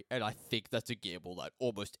from 3. And I think that's a gamble that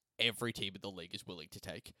almost every team in the league is willing to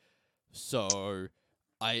take. So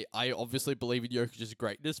I obviously believe in Jokic's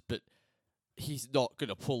greatness, but he's not going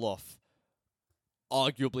to pull off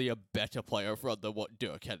arguably a better playoff run than what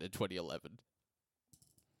Dirk had in 2011.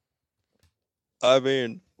 I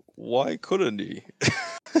mean, why couldn't he?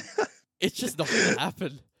 It's just not going to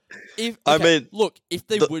happen. I mean, look, if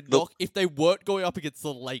they if they weren't going up against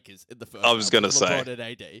the Lakers in the first I was round gonna with say. LeBron and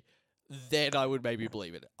AD, then I would maybe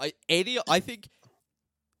believe it. I think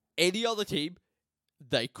any other team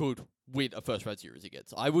they could win a first round series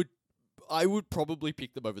against. I would probably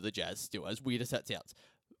pick them over the Jazz still, as weird as that sounds,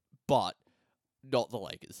 but not the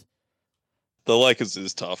Lakers. The Lakers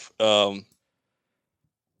is tough.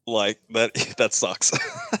 Like that sucks.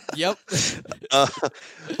 Yep.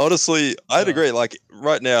 Honestly, I'd agree. Like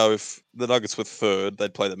right now, if the Nuggets were third,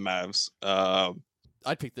 they'd play the Mavs.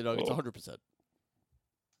 I'd pick the Nuggets well, 100%.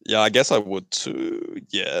 Yeah, I guess I would too.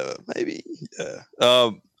 Yeah, maybe. Yeah.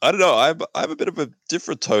 I don't know. I have a bit of a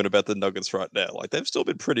different tone about the Nuggets right now. Like they've still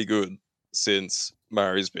been pretty good since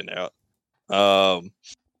Murray's been out.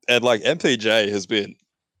 And like MPJ has been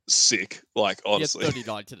sick. Like honestly, He had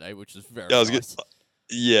 39 today, which is very yeah, nice.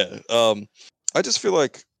 yeah. I just feel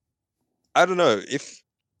like I don't know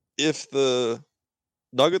if the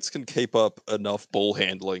Nuggets can keep up enough ball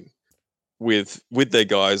handling with their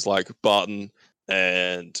guys like Barton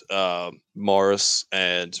and Morris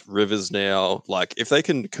and Rivers now, like if they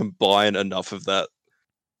can combine enough of that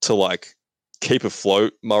to like keep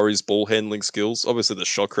afloat Murray's ball handling skills, obviously the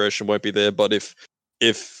shot creation won't be there, but if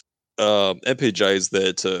MPJ is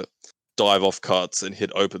there to dive off cuts and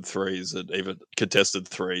hit open threes and even contested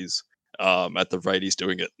threes at the rate he's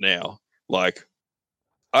doing it now, like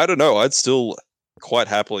I don't know, I'd still quite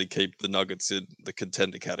happily keep the Nuggets in the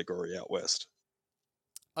contender category out west.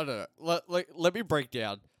 I don't know. Let me break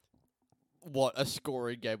down what a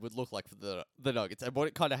scoring game would look like for the Nuggets and what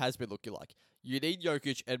it kind of has been looking like. You need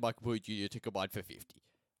Jokic and Michael Porter Jr. to combine for 50.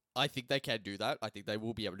 I think they can do that. I think they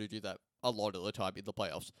will be able to do that a lot of the time in the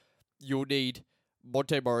playoffs. You'll need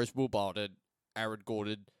Monte Morris, Will Barton, Aaron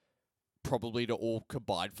Gordon, probably to all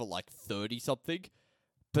combine for like 30 something.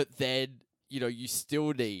 But then, you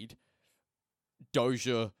still need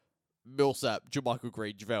Dozier, Millsap, Jermichael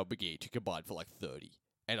Green, JaVale McGee to combine for like 30.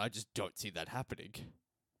 And I just don't see that happening.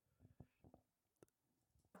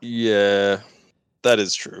 Yeah, that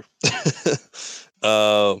is true.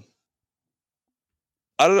 I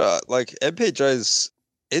don't know. Like MPJ's,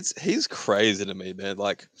 he's crazy to me, man.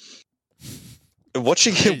 Like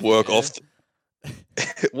watching him work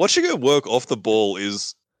watching him work off the ball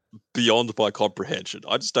is beyond my comprehension.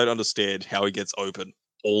 I just don't understand how he gets open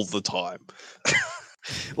all the time.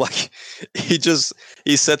 Like he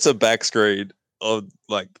sets a back screen on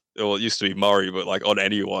it used to be Murray, but like on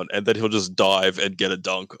anyone, and then he'll just dive and get a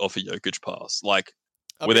dunk off a Jokic pass, like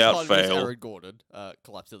without fail. Aaron Gordon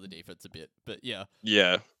collapsing the defense a bit, but yeah.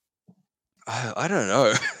 Yeah, I don't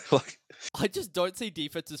know. Like I just don't see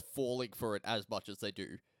defenses falling for it as much as they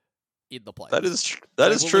do in the playoffs.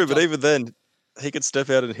 That is true, but even then, he could step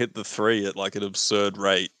out and hit the three at like an absurd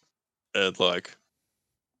rate, and like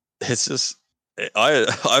it's just I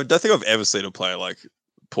don't think I've ever seen a player like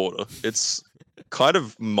Porter. It's kind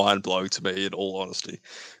of mind blowing to me, in all honesty.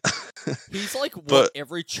 He's like what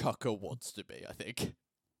every chucker wants to be, I think.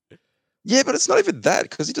 Yeah, but it's not even that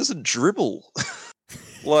because he doesn't dribble.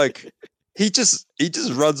 Like he just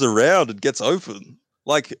runs around and gets open.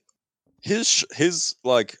 Like his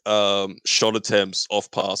shot attempts off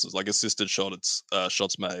passes, like assisted shots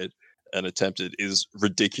made and attempted, is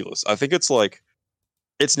ridiculous. I think it's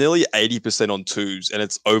nearly 80% on twos and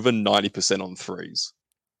it's over 90% on threes.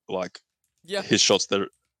 Like his shots that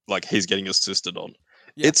he's getting assisted on.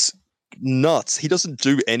 Yeah. It's nuts. He doesn't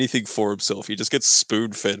do anything for himself. He just gets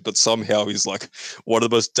spoon fed, but somehow he's like one of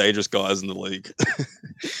the most dangerous guys in the league.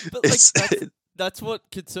 But that's what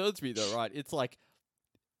concerns me though, right? It's like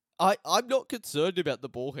I'm not concerned about the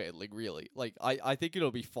ball handling, really. Like, I think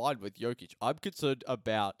it'll be fine with Jokic. I'm concerned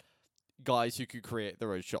about guys who can create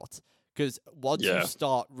their own shots. Because once you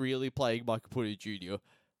start really playing Michael Porter Jr.,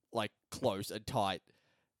 like, close and tight,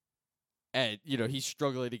 and, he's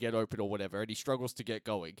struggling to get open or whatever, and he struggles to get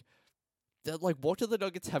going, then, like, what do the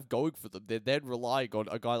Nuggets have going for them? They're then relying on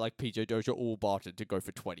a guy like PJ Dozier or Barton to go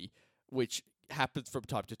for 20, which happens from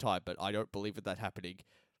time to time, but I don't believe in that happening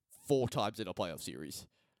 4 times in a playoff series.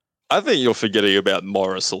 I think you're forgetting about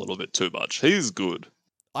Morris a little bit too much. He's good.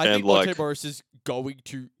 I think Monte Morris is going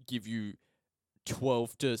to give you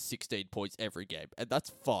 12 to 16 points every game, and that's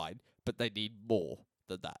fine, but they need more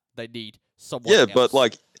than that. They need someone else.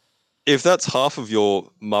 But if that's half of your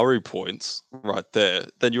Murray points right there,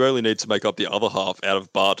 then you only need to make up the other half out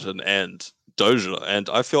of Barton and Dozier, and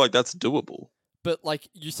I feel like that's doable. But,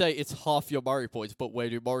 you say it's half your Murray points, but where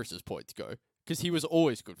do Morris's points go? Because he was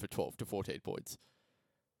always good for 12 to 14 points.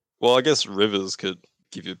 Well, I guess Rivers could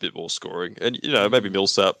give you a bit more scoring. And, maybe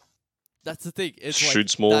Millsap. That's the thing. It's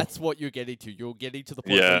shoots more. That's what you're getting to. You're getting to the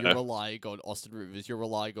point where you're relying on Austin Rivers. You're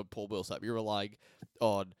relying on Paul Millsap. You're relying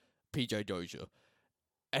on PJ Dozier.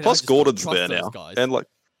 And plus, Gordon's there now. Guys. And,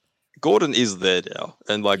 Gordon is there now.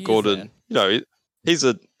 And, Gordon, he's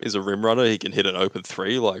a rim runner. He can hit an open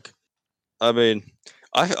three.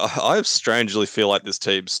 I strangely feel like this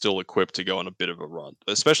team's still equipped to go on a bit of a run,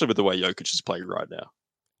 especially with the way Jokic is playing right now.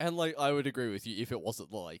 And, I would agree with you if it wasn't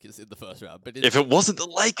the Lakers in the first round. But if it wasn't the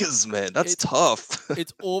Lakers, man, that's tough.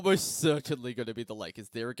 It's almost certainly going to be the Lakers.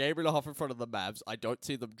 They're a game and a half in front of the Mavs. I don't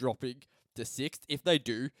see them dropping to 6th. If they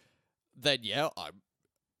do, then,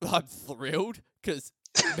 I'm thrilled. Because,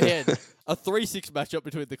 man, a 3-6 matchup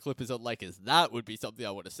between the Clippers and Lakers, that would be something I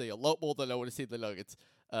want to see. A lot more than I want to see the Nuggets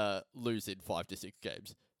lose in 5 to 6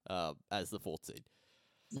 games as the 4th seed.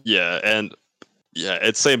 Yeah, and... yeah,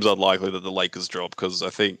 it seems unlikely that the Lakers drop because I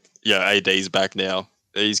think, AD's back now.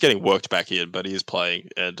 He's getting worked back in, but he is playing.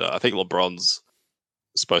 And I think LeBron's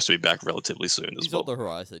supposed to be back relatively soon as well. He's on the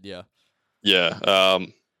horizon, yeah. Yeah.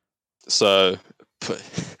 So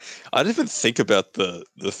I didn't even think about the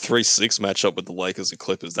 3-6 matchup with the Lakers and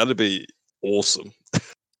Clippers. That'd be awesome.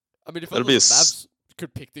 I mean, if the Mavs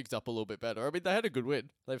could pick things up a little bit better. I mean, they had a good win.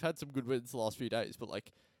 They've had some good wins the last few days, but,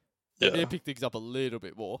 they need to pick things up a little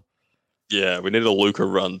bit more. Yeah, we need a Luka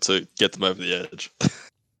run to get them over the edge.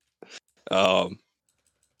 I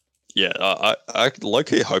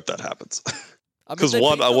low-key hope that happens. Because I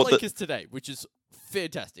want the Lakers today, which is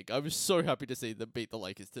fantastic. I was so happy to see them beat the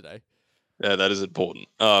Lakers today. Yeah, that is important.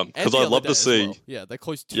 Because I'd love to see. Well. Yeah, they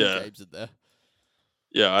closed 2 games in there.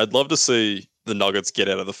 Yeah, I'd love to see the Nuggets get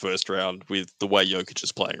out of the first round with the way Jokic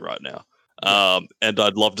is playing right now. Yeah. And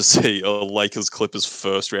I'd love to see a Lakers Clippers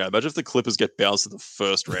first round. Imagine if the Clippers get bounced in the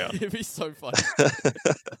first round. It'd be so funny.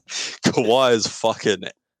 Kawhi is fucking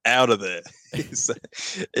out of there.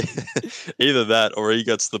 Either that or he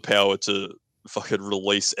gets the power to fucking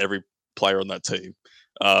release every player on that team.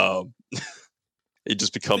 He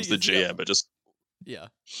just becomes the is, yeah. GM, but just Yeah.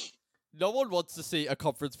 No one wants to see a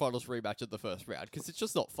conference finals rematch in the first round because it's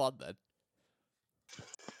just not fun then.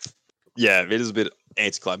 yeah, it is a bit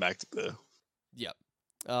anticlimactic there. Yep.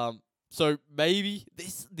 So maybe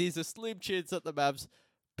there's a slim chance that the Mavs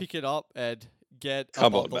pick it up and get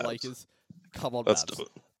Come above on, the Mavs. Lakers. Come on, Let's Mavs. do it.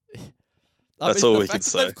 That's all the we fact can that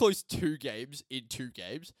say. they've closed 2 games in 2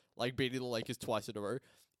 games, like beating the Lakers twice in a row,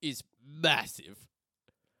 is massive.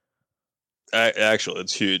 Actually,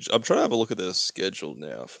 it's huge. I'm trying to have a look at their schedule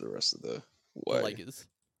now for the rest of the way. The Lakers.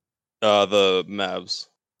 The Mavs.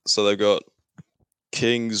 So they've got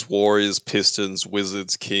Kings, Warriors, Pistons,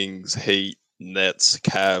 Wizards, Kings, Heat, Nets,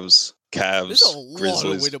 Cavs, There's a lot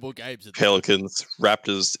Grizzlies, of winnable games in there. Pelicans,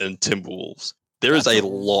 Raptors, and Timberwolves. There is That's a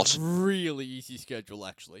lot. Really easy schedule,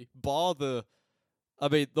 actually. The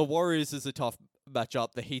Warriors is a tough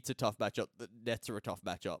matchup. The Heat's a tough matchup. The Nets are a tough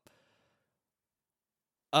matchup.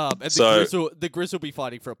 And the Grizz will be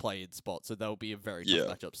fighting for a play-in spot, so they'll be a very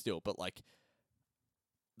tough matchup still. But like,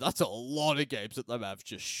 that's a lot of games that the Mavs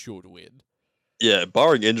just should win. Yeah,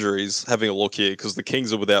 barring injuries, having a look here, because the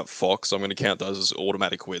Kings are without Fox, so I'm going to count those as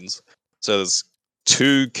automatic wins. So there's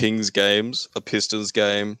 2 Kings games, a Pistons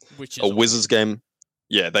game, a Wizards game.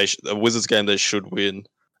 Yeah, a Wizards game they should win.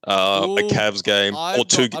 A Cavs game or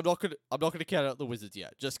 2. I'm not gonna count out the Wizards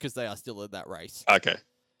yet, just because they are still in that race. Okay.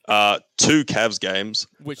 2 Cavs games,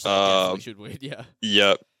 which they definitely should win. Yeah.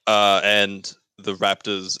 Yep. And the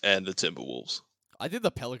Raptors and the Timberwolves. I think the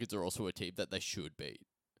Pelicans are also a team that they should beat.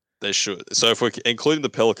 They should. So if we're including the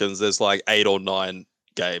Pelicans, there's like 8 or 9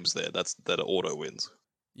 games there that are auto wins.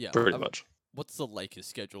 Yeah, pretty much. What's the Lakers'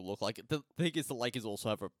 schedule look like? The thing is, the Lakers also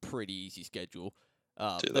have a pretty easy schedule.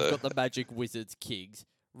 They've got the Magic, Wizards, Kings,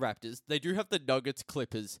 Raptors. They do have the Nuggets,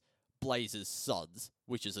 Clippers, Blazers, Suns,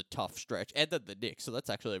 which is a tough stretch, and then the Knicks. So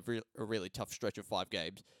that's actually a really tough stretch of 5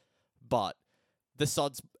 games. But the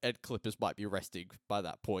Suns and Clippers might be resting by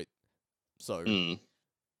that point. So, and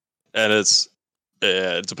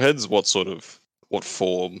it depends what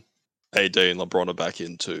form AD and LeBron are back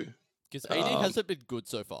into. Because AD hasn't been good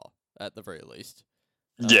so far, at the very least.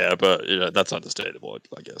 Yeah, but that's understandable,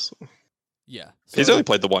 I guess. Yeah. So he's only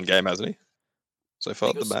played the 1 game, hasn't he? So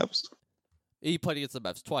far, the Mavs? He played against the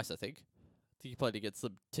Mavs twice, I think. I think he played against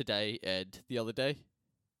them today and the other day.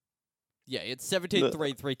 Yeah, he had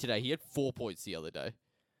 17-3-3 today. He had 4 points the other day.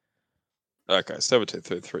 Okay,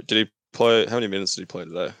 17-3-3. Did he play? How many minutes did he play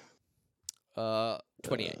today?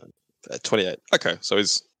 28. 28. Okay, so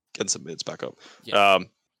he's getting some minutes back up. Yeah.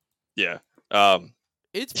 Yeah.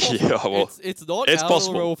 It's possible. Yeah, well, it's not it's out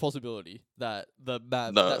possible. of the realm of possibility that that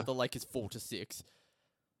the Lakers 4-6.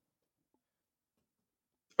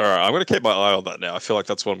 All right, I'm going to keep my eye on that now. I feel like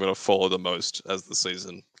that's what I'm going to follow the most as the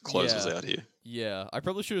season closes out here. Yeah, I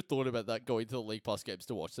probably should have thought about that going to the League Pass games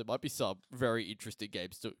to watch. There might be some very interesting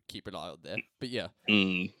games to keep an eye on there. But yeah.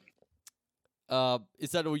 Is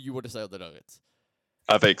that all you want to say on the Nuggets?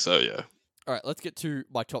 I think so, yeah. All right, let's get to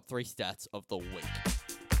my top 3 stats of the week.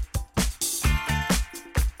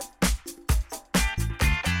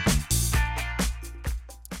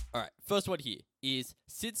 All right, first one here is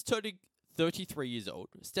since turning 33 years old,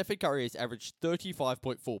 Stephen Curry has averaged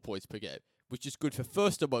 35.4 points per game, which is good for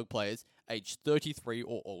first among players aged 33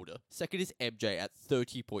 or older. Second is MJ at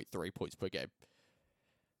 30.3 points per game.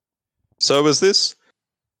 So is this,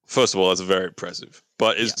 first of all, that's very impressive,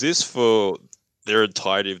 but is this for their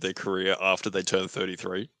entirety of their career after they turn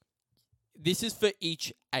 33? This is for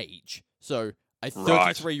each age. So a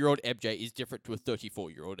 33-year-old MJ is different to a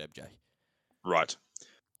 34-year-old MJ. Right.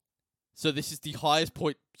 So this is the highest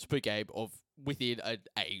points per game of within an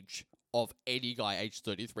age of any guy aged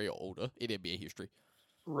 33 or older in NBA history.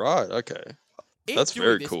 Right, okay. That's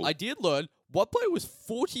very cool. I did learn one player was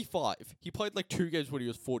 45. He played like 2 games when he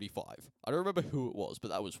was 45. I don't remember who it was, but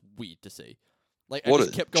that was weird to see. Like, I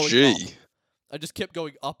just kept going up. I just kept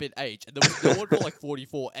going up in age, and there was no one for like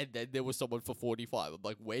 44, and then there was someone for 45. I'm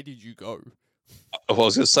like, where did you go? I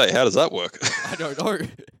was going to say, how does that work? I don't know.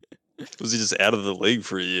 Was he just out of the league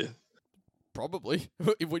for a year? Probably.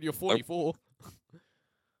 When you're 44.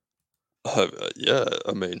 Yeah,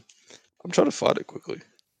 I mean, I'm trying to find it quickly.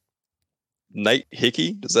 Nate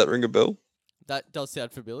Hickey, does that ring a bell? That does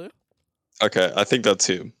sound familiar. Okay, I think that's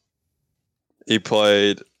him. He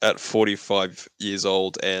played at 45 years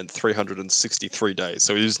old and 363 days,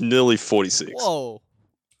 so he was nearly 46. Whoa.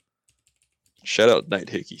 Shout out Nate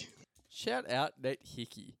Hickey. Shout out Nate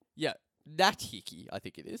Hickey. Yeah, Nat Hickey, I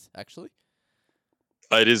think it is, actually.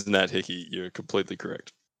 It is Nat Hickey. You're completely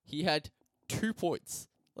correct. He had 2 points.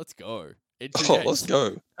 Let's go. In 2 Oh, games. let's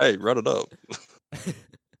go. Hey, run it up.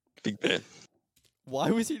 Big man.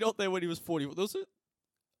 Why was he not there when he was 44?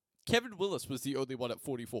 Kevin Willis was the only one at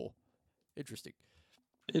 44. Interesting.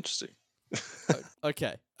 Interesting.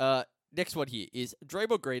 Okay. Next one here is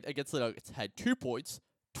Draymond Green against the Nuggets had 2 points,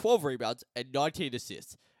 12 rebounds, and 19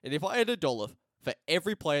 assists. And if I had $1 for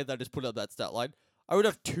every player that is put on that stat line, I would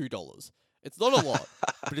have $2. It's not a lot,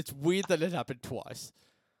 but it's weird that it happened twice.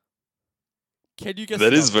 Can you guess?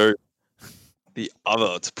 That is very. The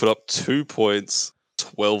other to put up 2 points,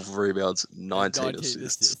 12 rebounds, 19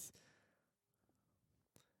 assists.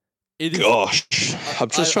 It is, Gosh, I'm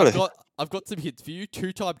just trying to. I've got some hints for you.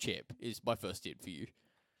 2-time champ is my first hint for you.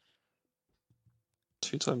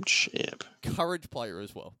 2-time champ. Current player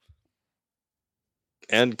as well.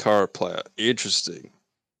 And current player. Interesting.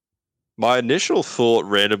 My initial thought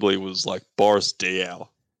randomly was like Boris Diaw,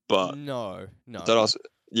 but No. that also,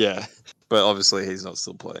 yeah, but obviously he's not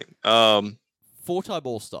still playing. 4-time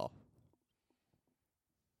All-Star.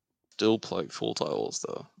 Still playing full-time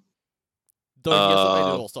All-Star. Though he hasn't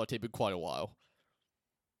made an All-Star team in quite a while.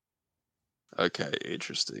 Okay,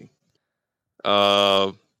 interesting.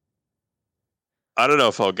 I don't know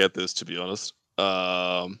if I'll get this, to be honest.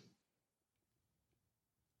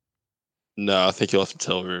 No, I think you'll have to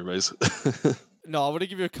tell me, Maze. No, I'm going to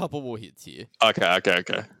give you a couple more hints here. Okay.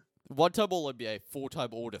 1-time All-NBA, 4-time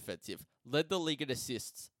All-Defensive. Led the league in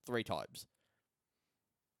assists 3 times.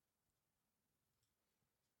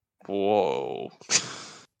 Whoa.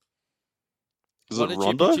 Is Won it a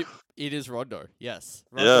Rondo? championship- It is Rondo, yes.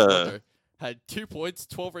 Yeah. Rondo had 2 points,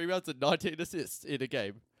 12 rebounds, and 19 assists in a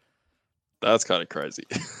game. That's kind of crazy.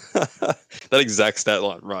 That exact stat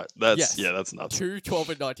line, right? Yes. That's nuts. 2, 12,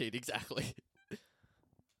 and 19, exactly.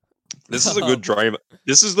 This is a good Draymond.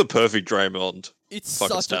 This is the perfect Draymond It's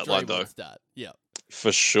fucking such stat a line, Draymond though. stat. Yeah.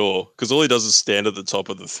 For sure. Because all he does is stand at the top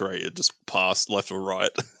of the 3 and just pass left or right.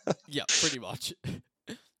 Yeah, pretty much.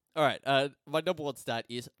 All right, my number 1 stat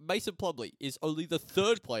is Mason Plumlee is only the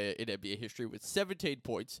 3rd player in NBA history with 17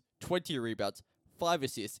 points, 20 rebounds, 5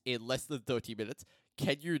 assists in less than 30 minutes.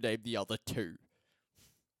 Can you name the other 2?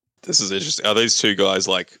 This is interesting. Are these 2 guys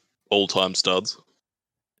like all-time studs?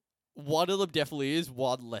 One of them definitely is,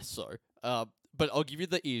 one less so. But I'll give you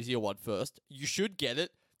the easier one first. You should get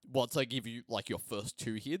it once I give you like your first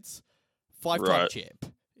 2 hints. 5-time Right.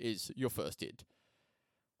 champ is your first hint.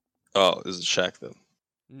 Oh, is it Shaq then?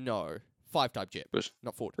 No, 5-time champ, Which-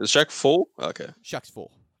 not 4. Is Shaq 4? Okay. Shaq's 4.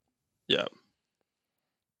 Yeah.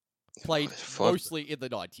 Played Five- mostly in the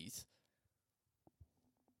 90s.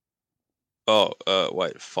 Oh,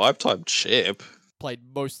 wait. 5-time champ? Played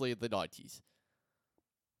mostly in the 90s.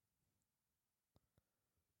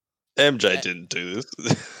 MJ didn't do this.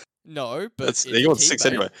 No, but He got 6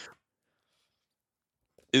 anyway.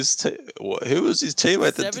 Who was his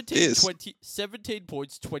teammate that did this? 17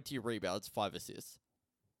 points, 20 rebounds, 5 assists.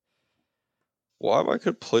 Why am I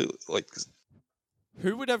completely like?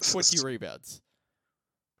 Who would have 20 rebounds?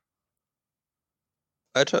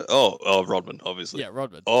 Rodman, obviously. Yeah,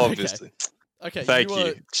 Rodman. Obviously. Okay, Thank you you.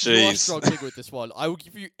 are Jeez. struggling with this one. I will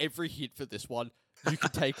give you every hint for this one. You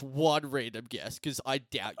can take one random guess, because I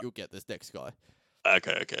doubt you'll get this next guy.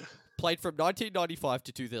 Okay. Played from 1995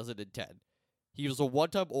 to 2010. He was a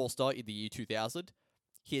 1-time All-Star in the year 2000.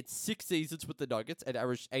 He had 6 seasons with the Nuggets and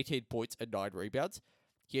averaged 18 points and 9 rebounds.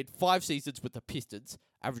 He had 5 seasons with the Pistons,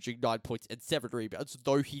 averaging 9 points and 7 rebounds.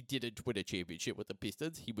 Though he didn't win a championship with the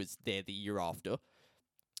Pistons, he was there the year after.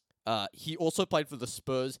 He also played for the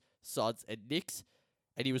Spurs, Suns, and Knicks,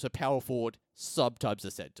 and he was a power forward, sometimes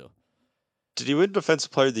a center. Did he win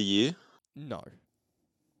Defensive Player of the Year? No.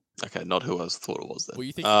 Okay, not who I thought it was then. Were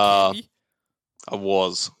you thinking Camby? I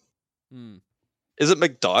was. Hmm. Is it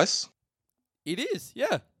McDice? It is,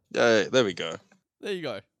 yeah. Yeah, there we go. There you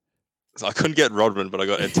go. So I couldn't get Rodman, but I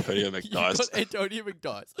got Antonio You McDice. got Antonio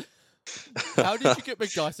McDice. How did you get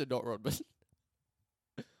McDice and not Rodman?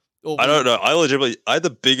 I don't know. I had the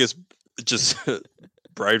biggest just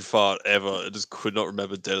brain fart ever. I just could not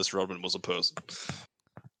remember Dennis Rodman was a person.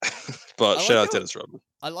 But I shout like out how- Dennis Rodman.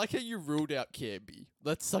 I like how you ruled out Camby.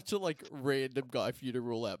 That's such a random guy for you to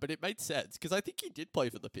rule out, but it made sense because I think he did play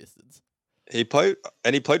for the Pistons. He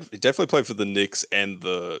definitely played for the Knicks and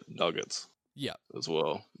the Nuggets. Yeah. As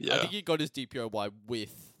well. I Yeah. think he got his DPOY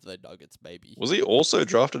with the Nuggets, maybe. Was he also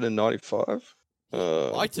drafted in 95?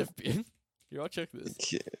 Might have been. Here, I'll check this.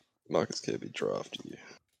 Marcus Kirby draft year.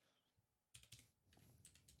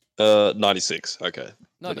 96. Okay.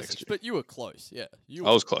 96, year. but you were close. Yeah,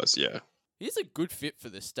 I was close, yeah. He's a good fit for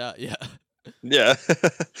this stat, yeah. Yeah,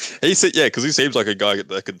 he said because he seems like a guy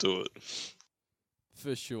that could do it.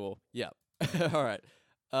 For sure. Yeah. All right.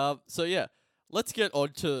 So yeah, let's get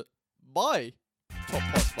on to my top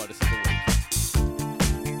plus minus of the week.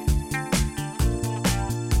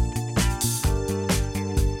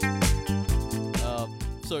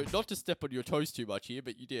 So not to step on your toes too much here,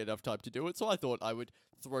 but you didn't have time to do it, so I thought I would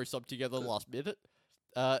throw some together last minute.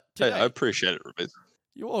 Hey, Today, I appreciate it, Rameez.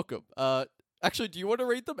 you're welcome. Actually, do you want to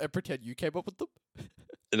read them and pretend you came up with them?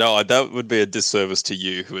 No, that would be a disservice to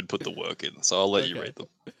you who would put the work in. So I'll let you Okay. read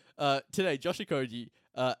them. Today, Josh Okogie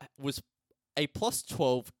was a plus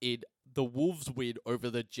 12 in the Wolves win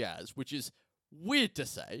over the Jazz, which is weird to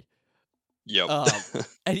say. Yep.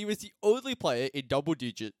 And he was the only player in double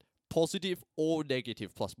digit positive or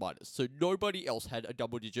negative plus minus. So nobody else had a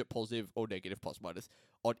double digit positive or negative plus minus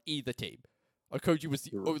on either team. Okogie was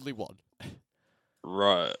the only one.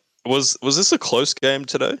 Right. Was this a close game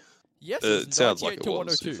today? Yes, It sounds like 98 it to was.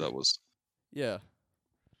 102. If that was Yeah,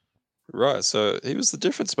 right, so he was the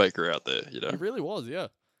difference maker out there. You know, he really was, yeah.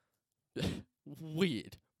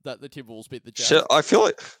 Weird that the Timberwolves beat the Jazz. shit. I feel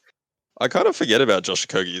like I kind of forget about Josh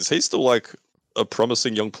Okogie. Is he still like a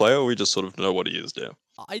promising young player, or we just sort of know what he is now?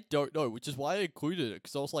 I don't know, which is why I included it,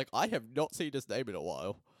 because I was like, I have not seen his name in a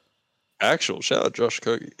while. Actual shout out Josh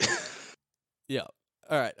Okogie. Yeah.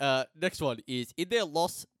 All right. Next one is in their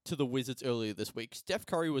loss to the Wizards earlier this week, Steph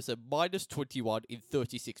Curry was a minus 21 in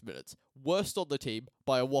 36 minutes, worst on the team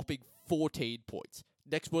by a whopping 14 points.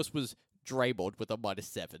 Next worst was Draymond with a minus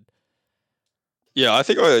 7. Yeah, I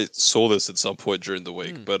think I saw this at some point during the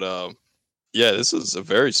week, Mm. but yeah, this is a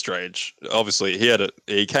very strange. Obviously,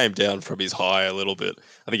 he came down from his high a little bit.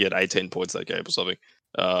 I think he had 18 points that game or something.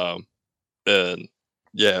 And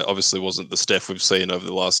yeah, obviously wasn't the Steph we've seen over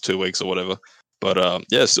the last 2 weeks or whatever. But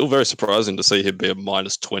yeah, still very surprising to see him be a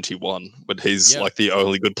minus 21 when he's Yeah. like the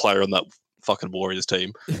only good player on that fucking Warriors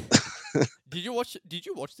team. Did you watch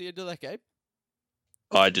the end of that game?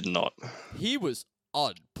 I did not. He was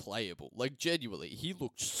unplayable. Like genuinely, he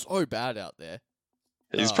looked so bad out there.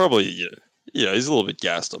 He's probably he's a little bit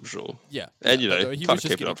gassed, I'm sure. Yeah. And yeah, you know, but he can't was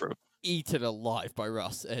just keep it getting up for him. eaten alive by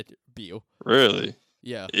Russ and Beal. Really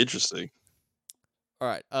Yeah. interesting. All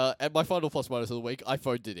right, and my final plus minus of the week, I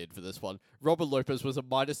phoned it in for this one. Robin Lopez was a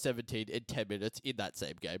minus 17 in 10 minutes in that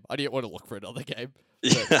same game. I didn't want to look for another game.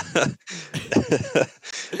 Yeah.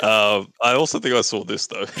 I also think I saw this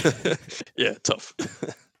though. Yeah, tough.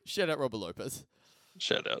 Shout out Robin Lopez.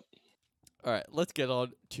 Shout out. All right, let's get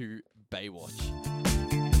on to Baywatch.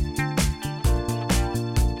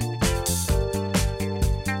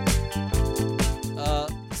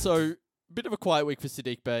 So, bit of a quiet week for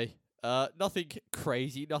Sadiq Bey. Nothing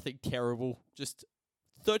crazy, nothing terrible. Just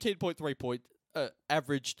 13.3 points,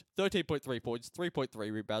 averaged 13.3 points,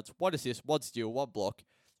 3.3 rebounds, 1 assist, 1 steal, 1 block.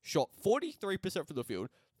 Shot 43% from the field,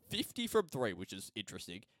 50 from 3, which is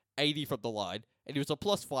interesting, 80 from the line, and he was a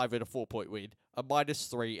plus 5 and a 4-point win, a minus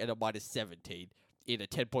 3 and a minus 17 in a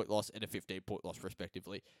 10-point loss and a 15-point loss,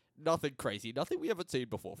 respectively. Nothing crazy, nothing we haven't seen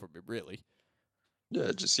before from him, really.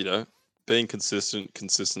 Yeah, just being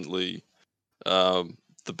consistently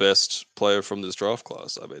the best player from this draft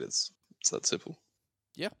class. I mean, it's that simple.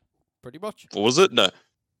 Yeah, pretty much. Or was it? No.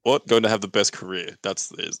 What? Going to have the best career. That's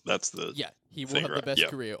the Yeah, he will thing, have the right? best Yeah.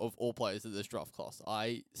 career of all players in this draft class.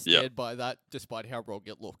 I stand by that, despite how wrong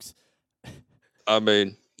it looks. I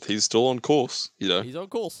mean, he's still on course, He's on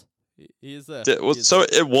course. He is there. Yeah, He is so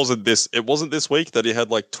there. it wasn't this week that he had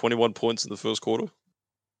like 21 points in the first quarter?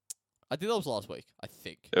 I think that was last week. I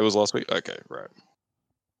think. It was last week? Okay, right.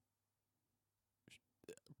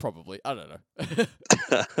 Probably. I don't know. Let's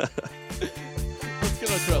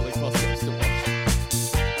get on to our League Pass games to watch.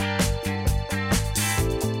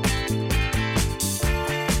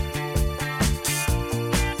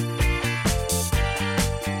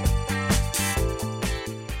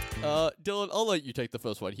 Dylan, I'll let you take the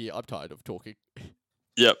first one here. I'm tired of talking.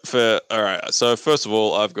 Yep, fair. All right. So first of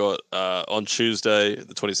all, I've got on Tuesday,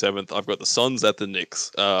 the 27th, I've got the Suns at the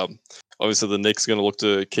Knicks. Obviously, the Knicks are going to look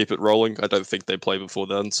to keep it rolling. I don't think they play before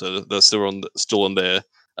then, so they're still on their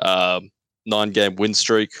 9-game win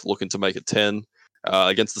streak, looking to make it 10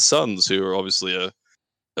 against the Suns, who are obviously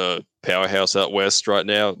a powerhouse out west right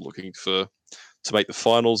now, looking to make the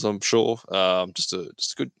finals. I'm sure. Just a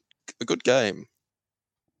good game.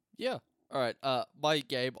 Yeah. All right. My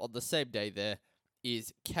game on the same day there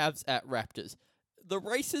is Cavs at Raptors. The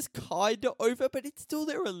race is kind of over, but it's still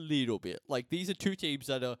there a little bit. Like, these are two teams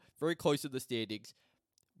that are very close in the standings.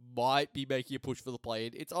 Might be making a push for the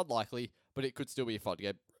play-in. It's unlikely, but it could still be a fun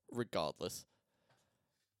game regardless.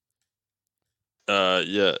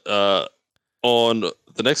 Yeah. on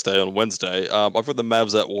the next day, on Wednesday, I've got the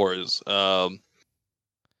Mavs at Warriors. I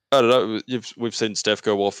don't know. We've seen Steph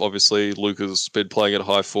go off. Obviously, Luka's been playing at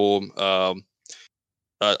high form. I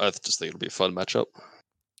just think it'll be a fun matchup.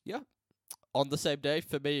 Yeah. On the same day,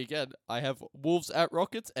 for me again, I have Wolves at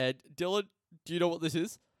Rockets. And Dylan, do you know what this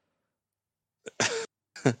is?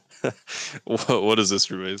 What is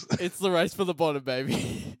this, Ruiz? It's the race for the bottom,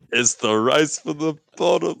 baby. It's the race for the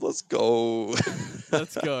bottom. Let's go.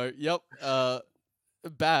 Let's go. Yep.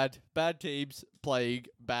 Bad teams playing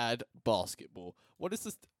bad basketball. What is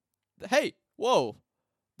this? Hey, whoa.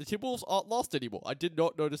 The Timberwolves aren't lost anymore. I did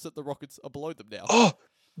not notice that the Rockets are below them now. Oh,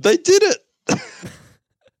 they did it.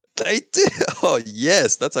 They did. Oh,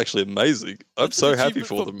 yes. That's actually amazing. I'm That's so an happy achievement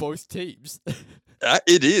for them. both teams.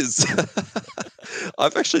 It is.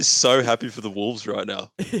 I'm actually so happy for the Wolves right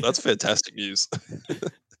now. That's fantastic news.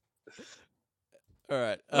 All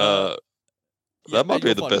right. That might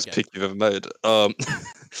be the best pick you've ever made.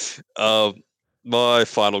 My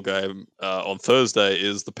final game on Thursday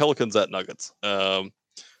is the Pelicans at Nuggets.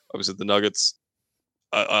 Obviously, the Nuggets.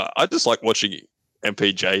 I just like watching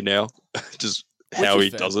MPJ now. Just how he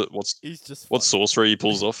does it. What sorcery he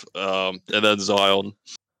pulls off. And then Zion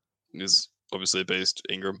is obviously a beast.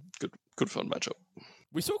 Ingram, good fun matchup.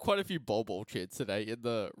 We saw quite a few Bol chants today in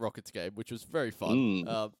the Rockets game, which was very fun.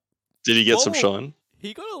 Did he get some shine?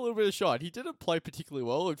 He got a little bit of shine. He didn't play particularly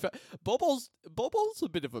well. In fact, Bol's a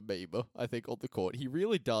bit of a meme, I think, on the court. He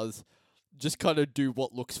really does just kind of do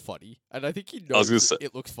what looks funny, and I think he knows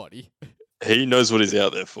it looks funny. He knows what he's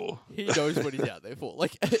out there for. He knows what he's out there for.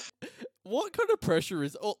 Like, what kind of pressure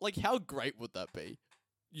is? Oh, like, how great would that be?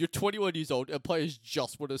 You're 21 years old, and players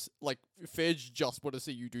just want to, fans just want to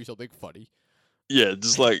see you do something funny. Yeah,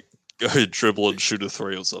 just like go dribble and shoot a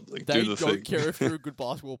three or something. They don't care if you're a good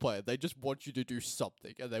basketball player. They just want you to do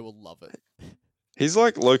something, and they will love it. He's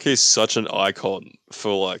like low-key such an icon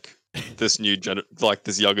for like this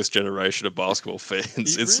this youngest generation of basketball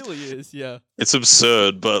fans. He really is, yeah. It's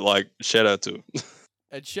absurd, but like shout out to him.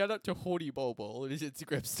 And shout out to Horny Bol in his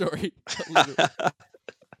Instagram story.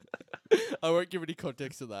 I won't give any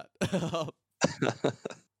context to that.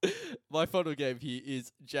 My final game here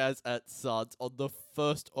is Jazz at Suns on the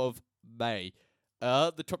 1st of May.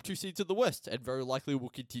 The top 2 seeds in the West, and very likely will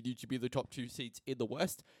continue to be the top 2 seeds in the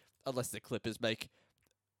West, unless the Clippers make...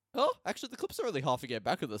 Oh, actually, the Clippers are only half a game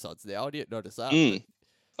back of the Suns now. I didn't notice that. I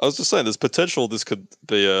was just saying, there's potential this could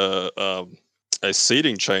be a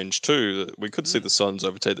seeding change too. We could see the Suns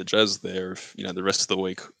overtake the Jazz there if the rest of the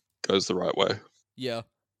week goes the right way. Yeah.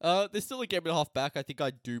 There's still a game and a half back. I think I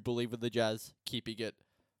do believe in the Jazz keeping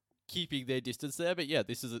their distance there. But yeah,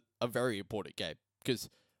 this is a very important game because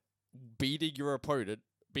beating your opponent,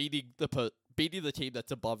 beating the team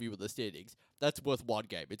that's above you in the standings, that's worth one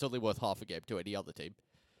game. It's only worth half a game to any other team.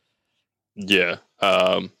 Yeah.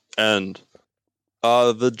 And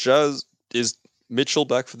the Jazz, is Mitchell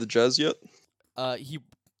back for the Jazz yet? He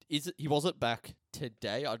wasn't back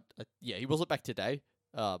today. He wasn't back today.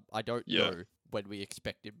 I don't know when we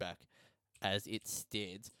expect him back as it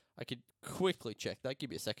stands. I can quickly check that. Give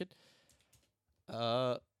me a second.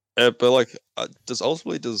 But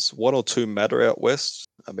does 1 or 2 matter out west?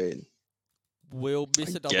 I mean, we'll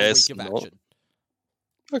miss another week of action.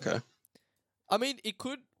 Okay. I mean, it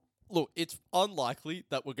could look. It's unlikely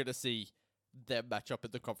that we're gonna see them match up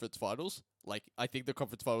in the conference finals. Like, I think the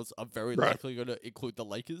conference finals are very likely going to include the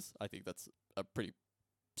Lakers. I think that's a pretty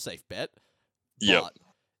safe bet. Yeah. But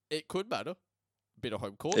it could matter. Bit of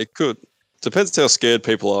home court. It could. Depends how scared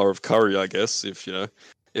people are of Curry, I guess, if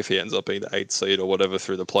he ends up being the 8th seed or whatever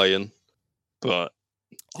through the play-in. But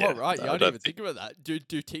I didn't even think about that. Do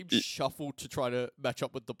teams shuffle to try to match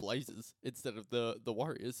up with the Blazers instead of the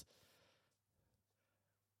Warriors?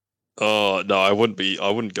 Oh no, I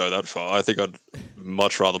wouldn't go that far. I think I'd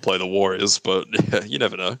much rather play the Warriors, but you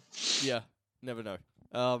never know. Yeah, never know.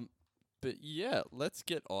 But yeah, let's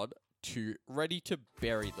get on to ready to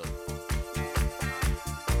bury them.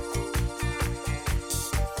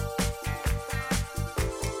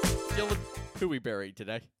 Dylan, who we buried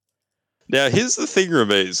today? Now here's the thing,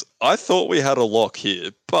 Ramiz. I thought we had a lock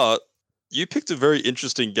here, but you picked a very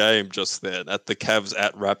interesting game just then at the Cavs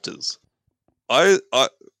at Raptors.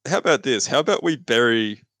 How about this? How about we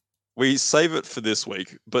save it for this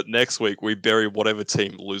week, but next week we bury whatever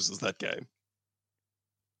team loses that game.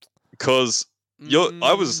 Because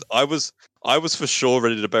I was for sure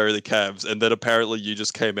ready to bury the Cavs, and then apparently you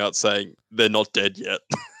just came out saying they're not dead yet.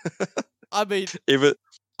 I mean, even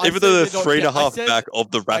though they're 3.5 back of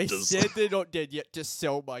the Raptors. I said they're not dead yet to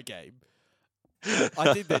sell my game.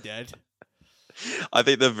 I think they're dead. I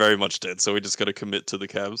think they're very much dead, so we just got to commit to the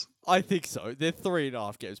Cavs. I think so. They're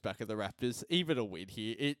 3.5 games back of the Raptors. Even a win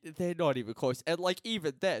here, they're not even close. And like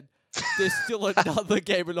even then, there's still another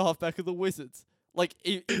game and a half back of the Wizards. Like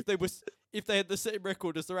if they had the same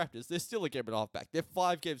record as the Raptors, they're still a game and a half back. They're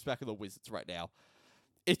 5 games back of the Wizards right now.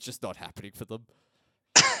 It's just not happening for them.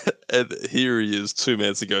 And here he is 2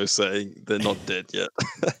 minutes ago saying they're not dead yet.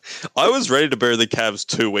 I was ready to bury the Cavs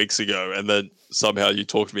 2 weeks ago, and then somehow you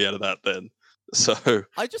talked me out of that then. So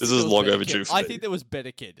this is long overdue for me. I think there was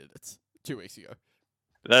better candidates 2 weeks ago.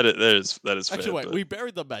 That is Actually, fair, wait, but we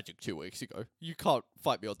buried the Magic 2 weeks ago. You can't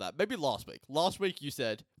fight me on that. Maybe last week. Last week you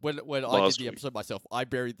said, when I did Last the week. episode myself, I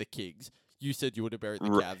buried the Kings. You said you would have buried the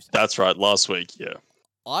R- Cavs. That's right, last week, yeah.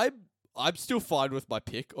 I'm still fine with my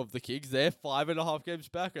pick of the Kings. They're 5.5 games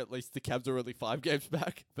back. At least the Cavs are only 5 games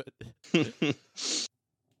back. But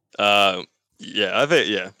Yeah, I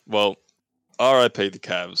think Well, R.I.P. the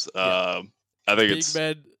Cavs. Yeah. I think big it's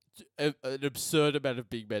men, an absurd amount of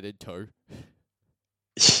big men in tow.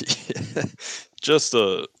 just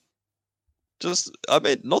I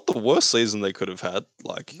mean, not the worst season they could have had.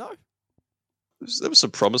 Like No. there was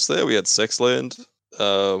some promise there. We had Sexland,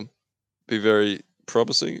 be very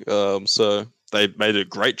promising. So they made a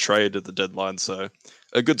great trade at the deadline. So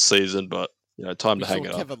a good season, but time We to hang saw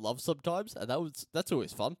it up. Kevin Love sometimes, and that's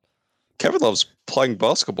always fun. Kevin Love's playing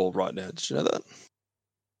basketball right now. Did you know that?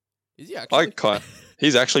 Is he actually?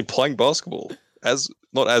 He's actually playing basketball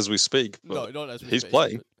not as we speak. But No, not as we he's speak,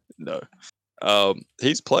 playing. but- No.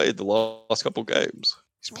 He's played the last couple games.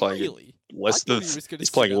 He's playing Really? less I than thought he was gonna he's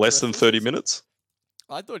sit playing out the less rest than of the 30 season. minutes.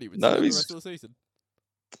 I thought he would No, sit out the he's- rest of the season.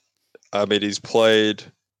 I mean, he's played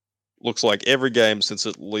looks like every game since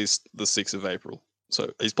at least the 6th of April.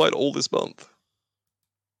 So he's played all this month.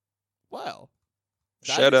 Wow.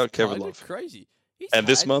 That Shout is out Kevin kinda Love. Crazy. He's And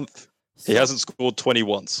this had month he some- hasn't scored 20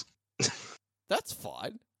 once. That's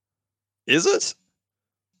fine. Is it?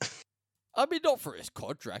 I mean, not for his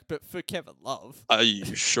contract, but for Kevin Love, Are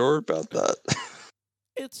you sure about that?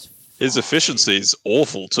 it's His fine. efficiency is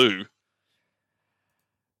awful too.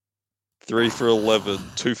 3 for 11,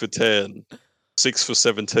 2 for 10, 6 for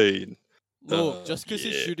 17. Look, just because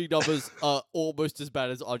his yeah. shooting numbers are almost as bad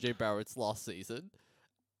as RJ Barrett's last season,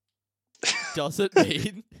 doesn't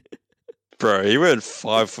mean. Bro, he went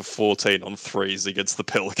 5 for 14 on threes against the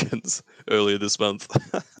Pelicans earlier this month.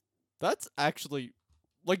 That's actually,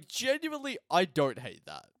 like, genuinely, I don't hate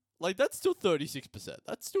that. Like, that's still 36%.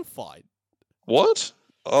 That's still fine. What?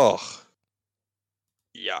 Oh.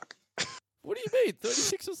 Yuck. What do you mean?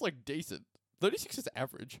 36 is, like, decent. 36 is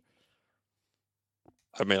average.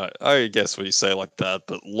 I mean, I guess when you say it like that,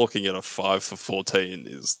 but looking at a 5 for 14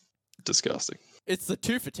 is disgusting. It's the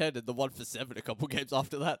 2 for 10 and the 1 for 7 a couple games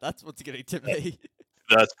after that. That's what's getting to me.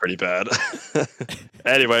 That's pretty bad.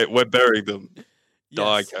 Anyway, we're burying them.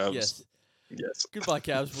 Die, Yes, Cavs. yes. Yes. Goodbye,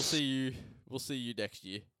 Cavs. We'll see you next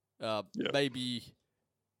year. Maybe.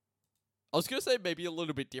 I was gonna say maybe a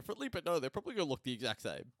little bit differently, but no, they're probably gonna look the exact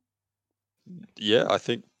same. Yeah, I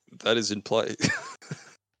think that is in play.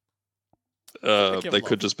 Kevin They Love.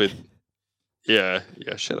 could just be. Yeah,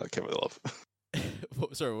 shout out Kevin Love.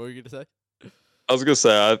 Sorry, what were you gonna say? I was gonna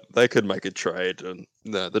say they could make a trade, and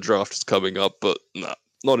the draft is coming up, but nah,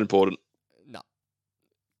 not important. No.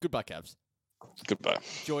 Goodbye, Cavs. Goodbye.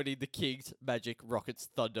 Joining the Kings, Magic, Rockets,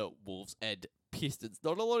 Thunder, Wolves, and Pistons.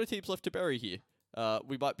 Not a lot of teams left to bury here.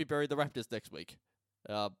 We might be burying the Raptors next week.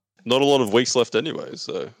 Not a lot of weeks left anyway,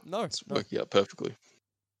 so No. it's working out perfectly.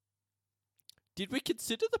 Did we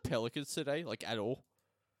consider the Pelicans today, like, at all?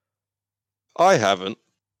 I haven't.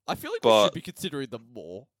 I feel like we But- should be considering them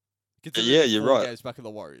more. Considering Yeah, they're you're 4 right. games back in the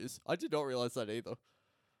Warriors. I did not realize that either.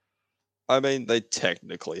 I mean, they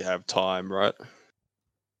technically have time, right?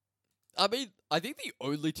 I mean, I think the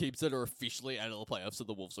only teams that are officially out of the playoffs are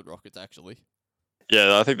the Wolves and Rockets, actually.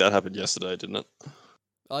 Yeah, I think that happened yesterday, didn't it?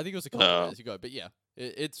 I think it was a couple of days ago, but yeah,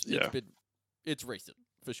 it's Yeah. it's recent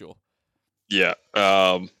for sure. Yeah.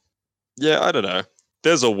 Yeah, I don't know.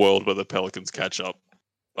 There's a world where the Pelicans catch up.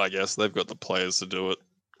 I guess they've got the players to do it,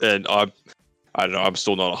 and I don't know. I'm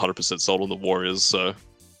still not 100% sold on the Warriors, so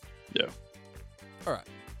All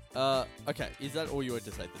right. Okay. Is that all you had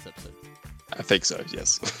to say this episode? I think so.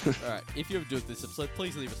 Yes. All right. If you enjoyed this episode,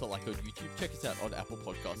 please leave us a like on YouTube. Check us out on Apple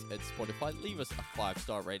Podcasts and Spotify. Leave us a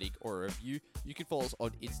 5-star rating or a review. You can follow us on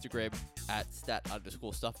Instagram at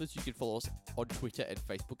 @stat_stuffers. You can follow us on Twitter and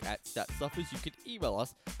Facebook at @statstuffers. You can email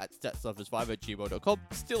us at statstuffers5@gmail.com.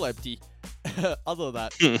 Still empty. Other than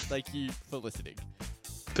that, thank you for listening.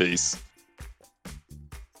 Peace.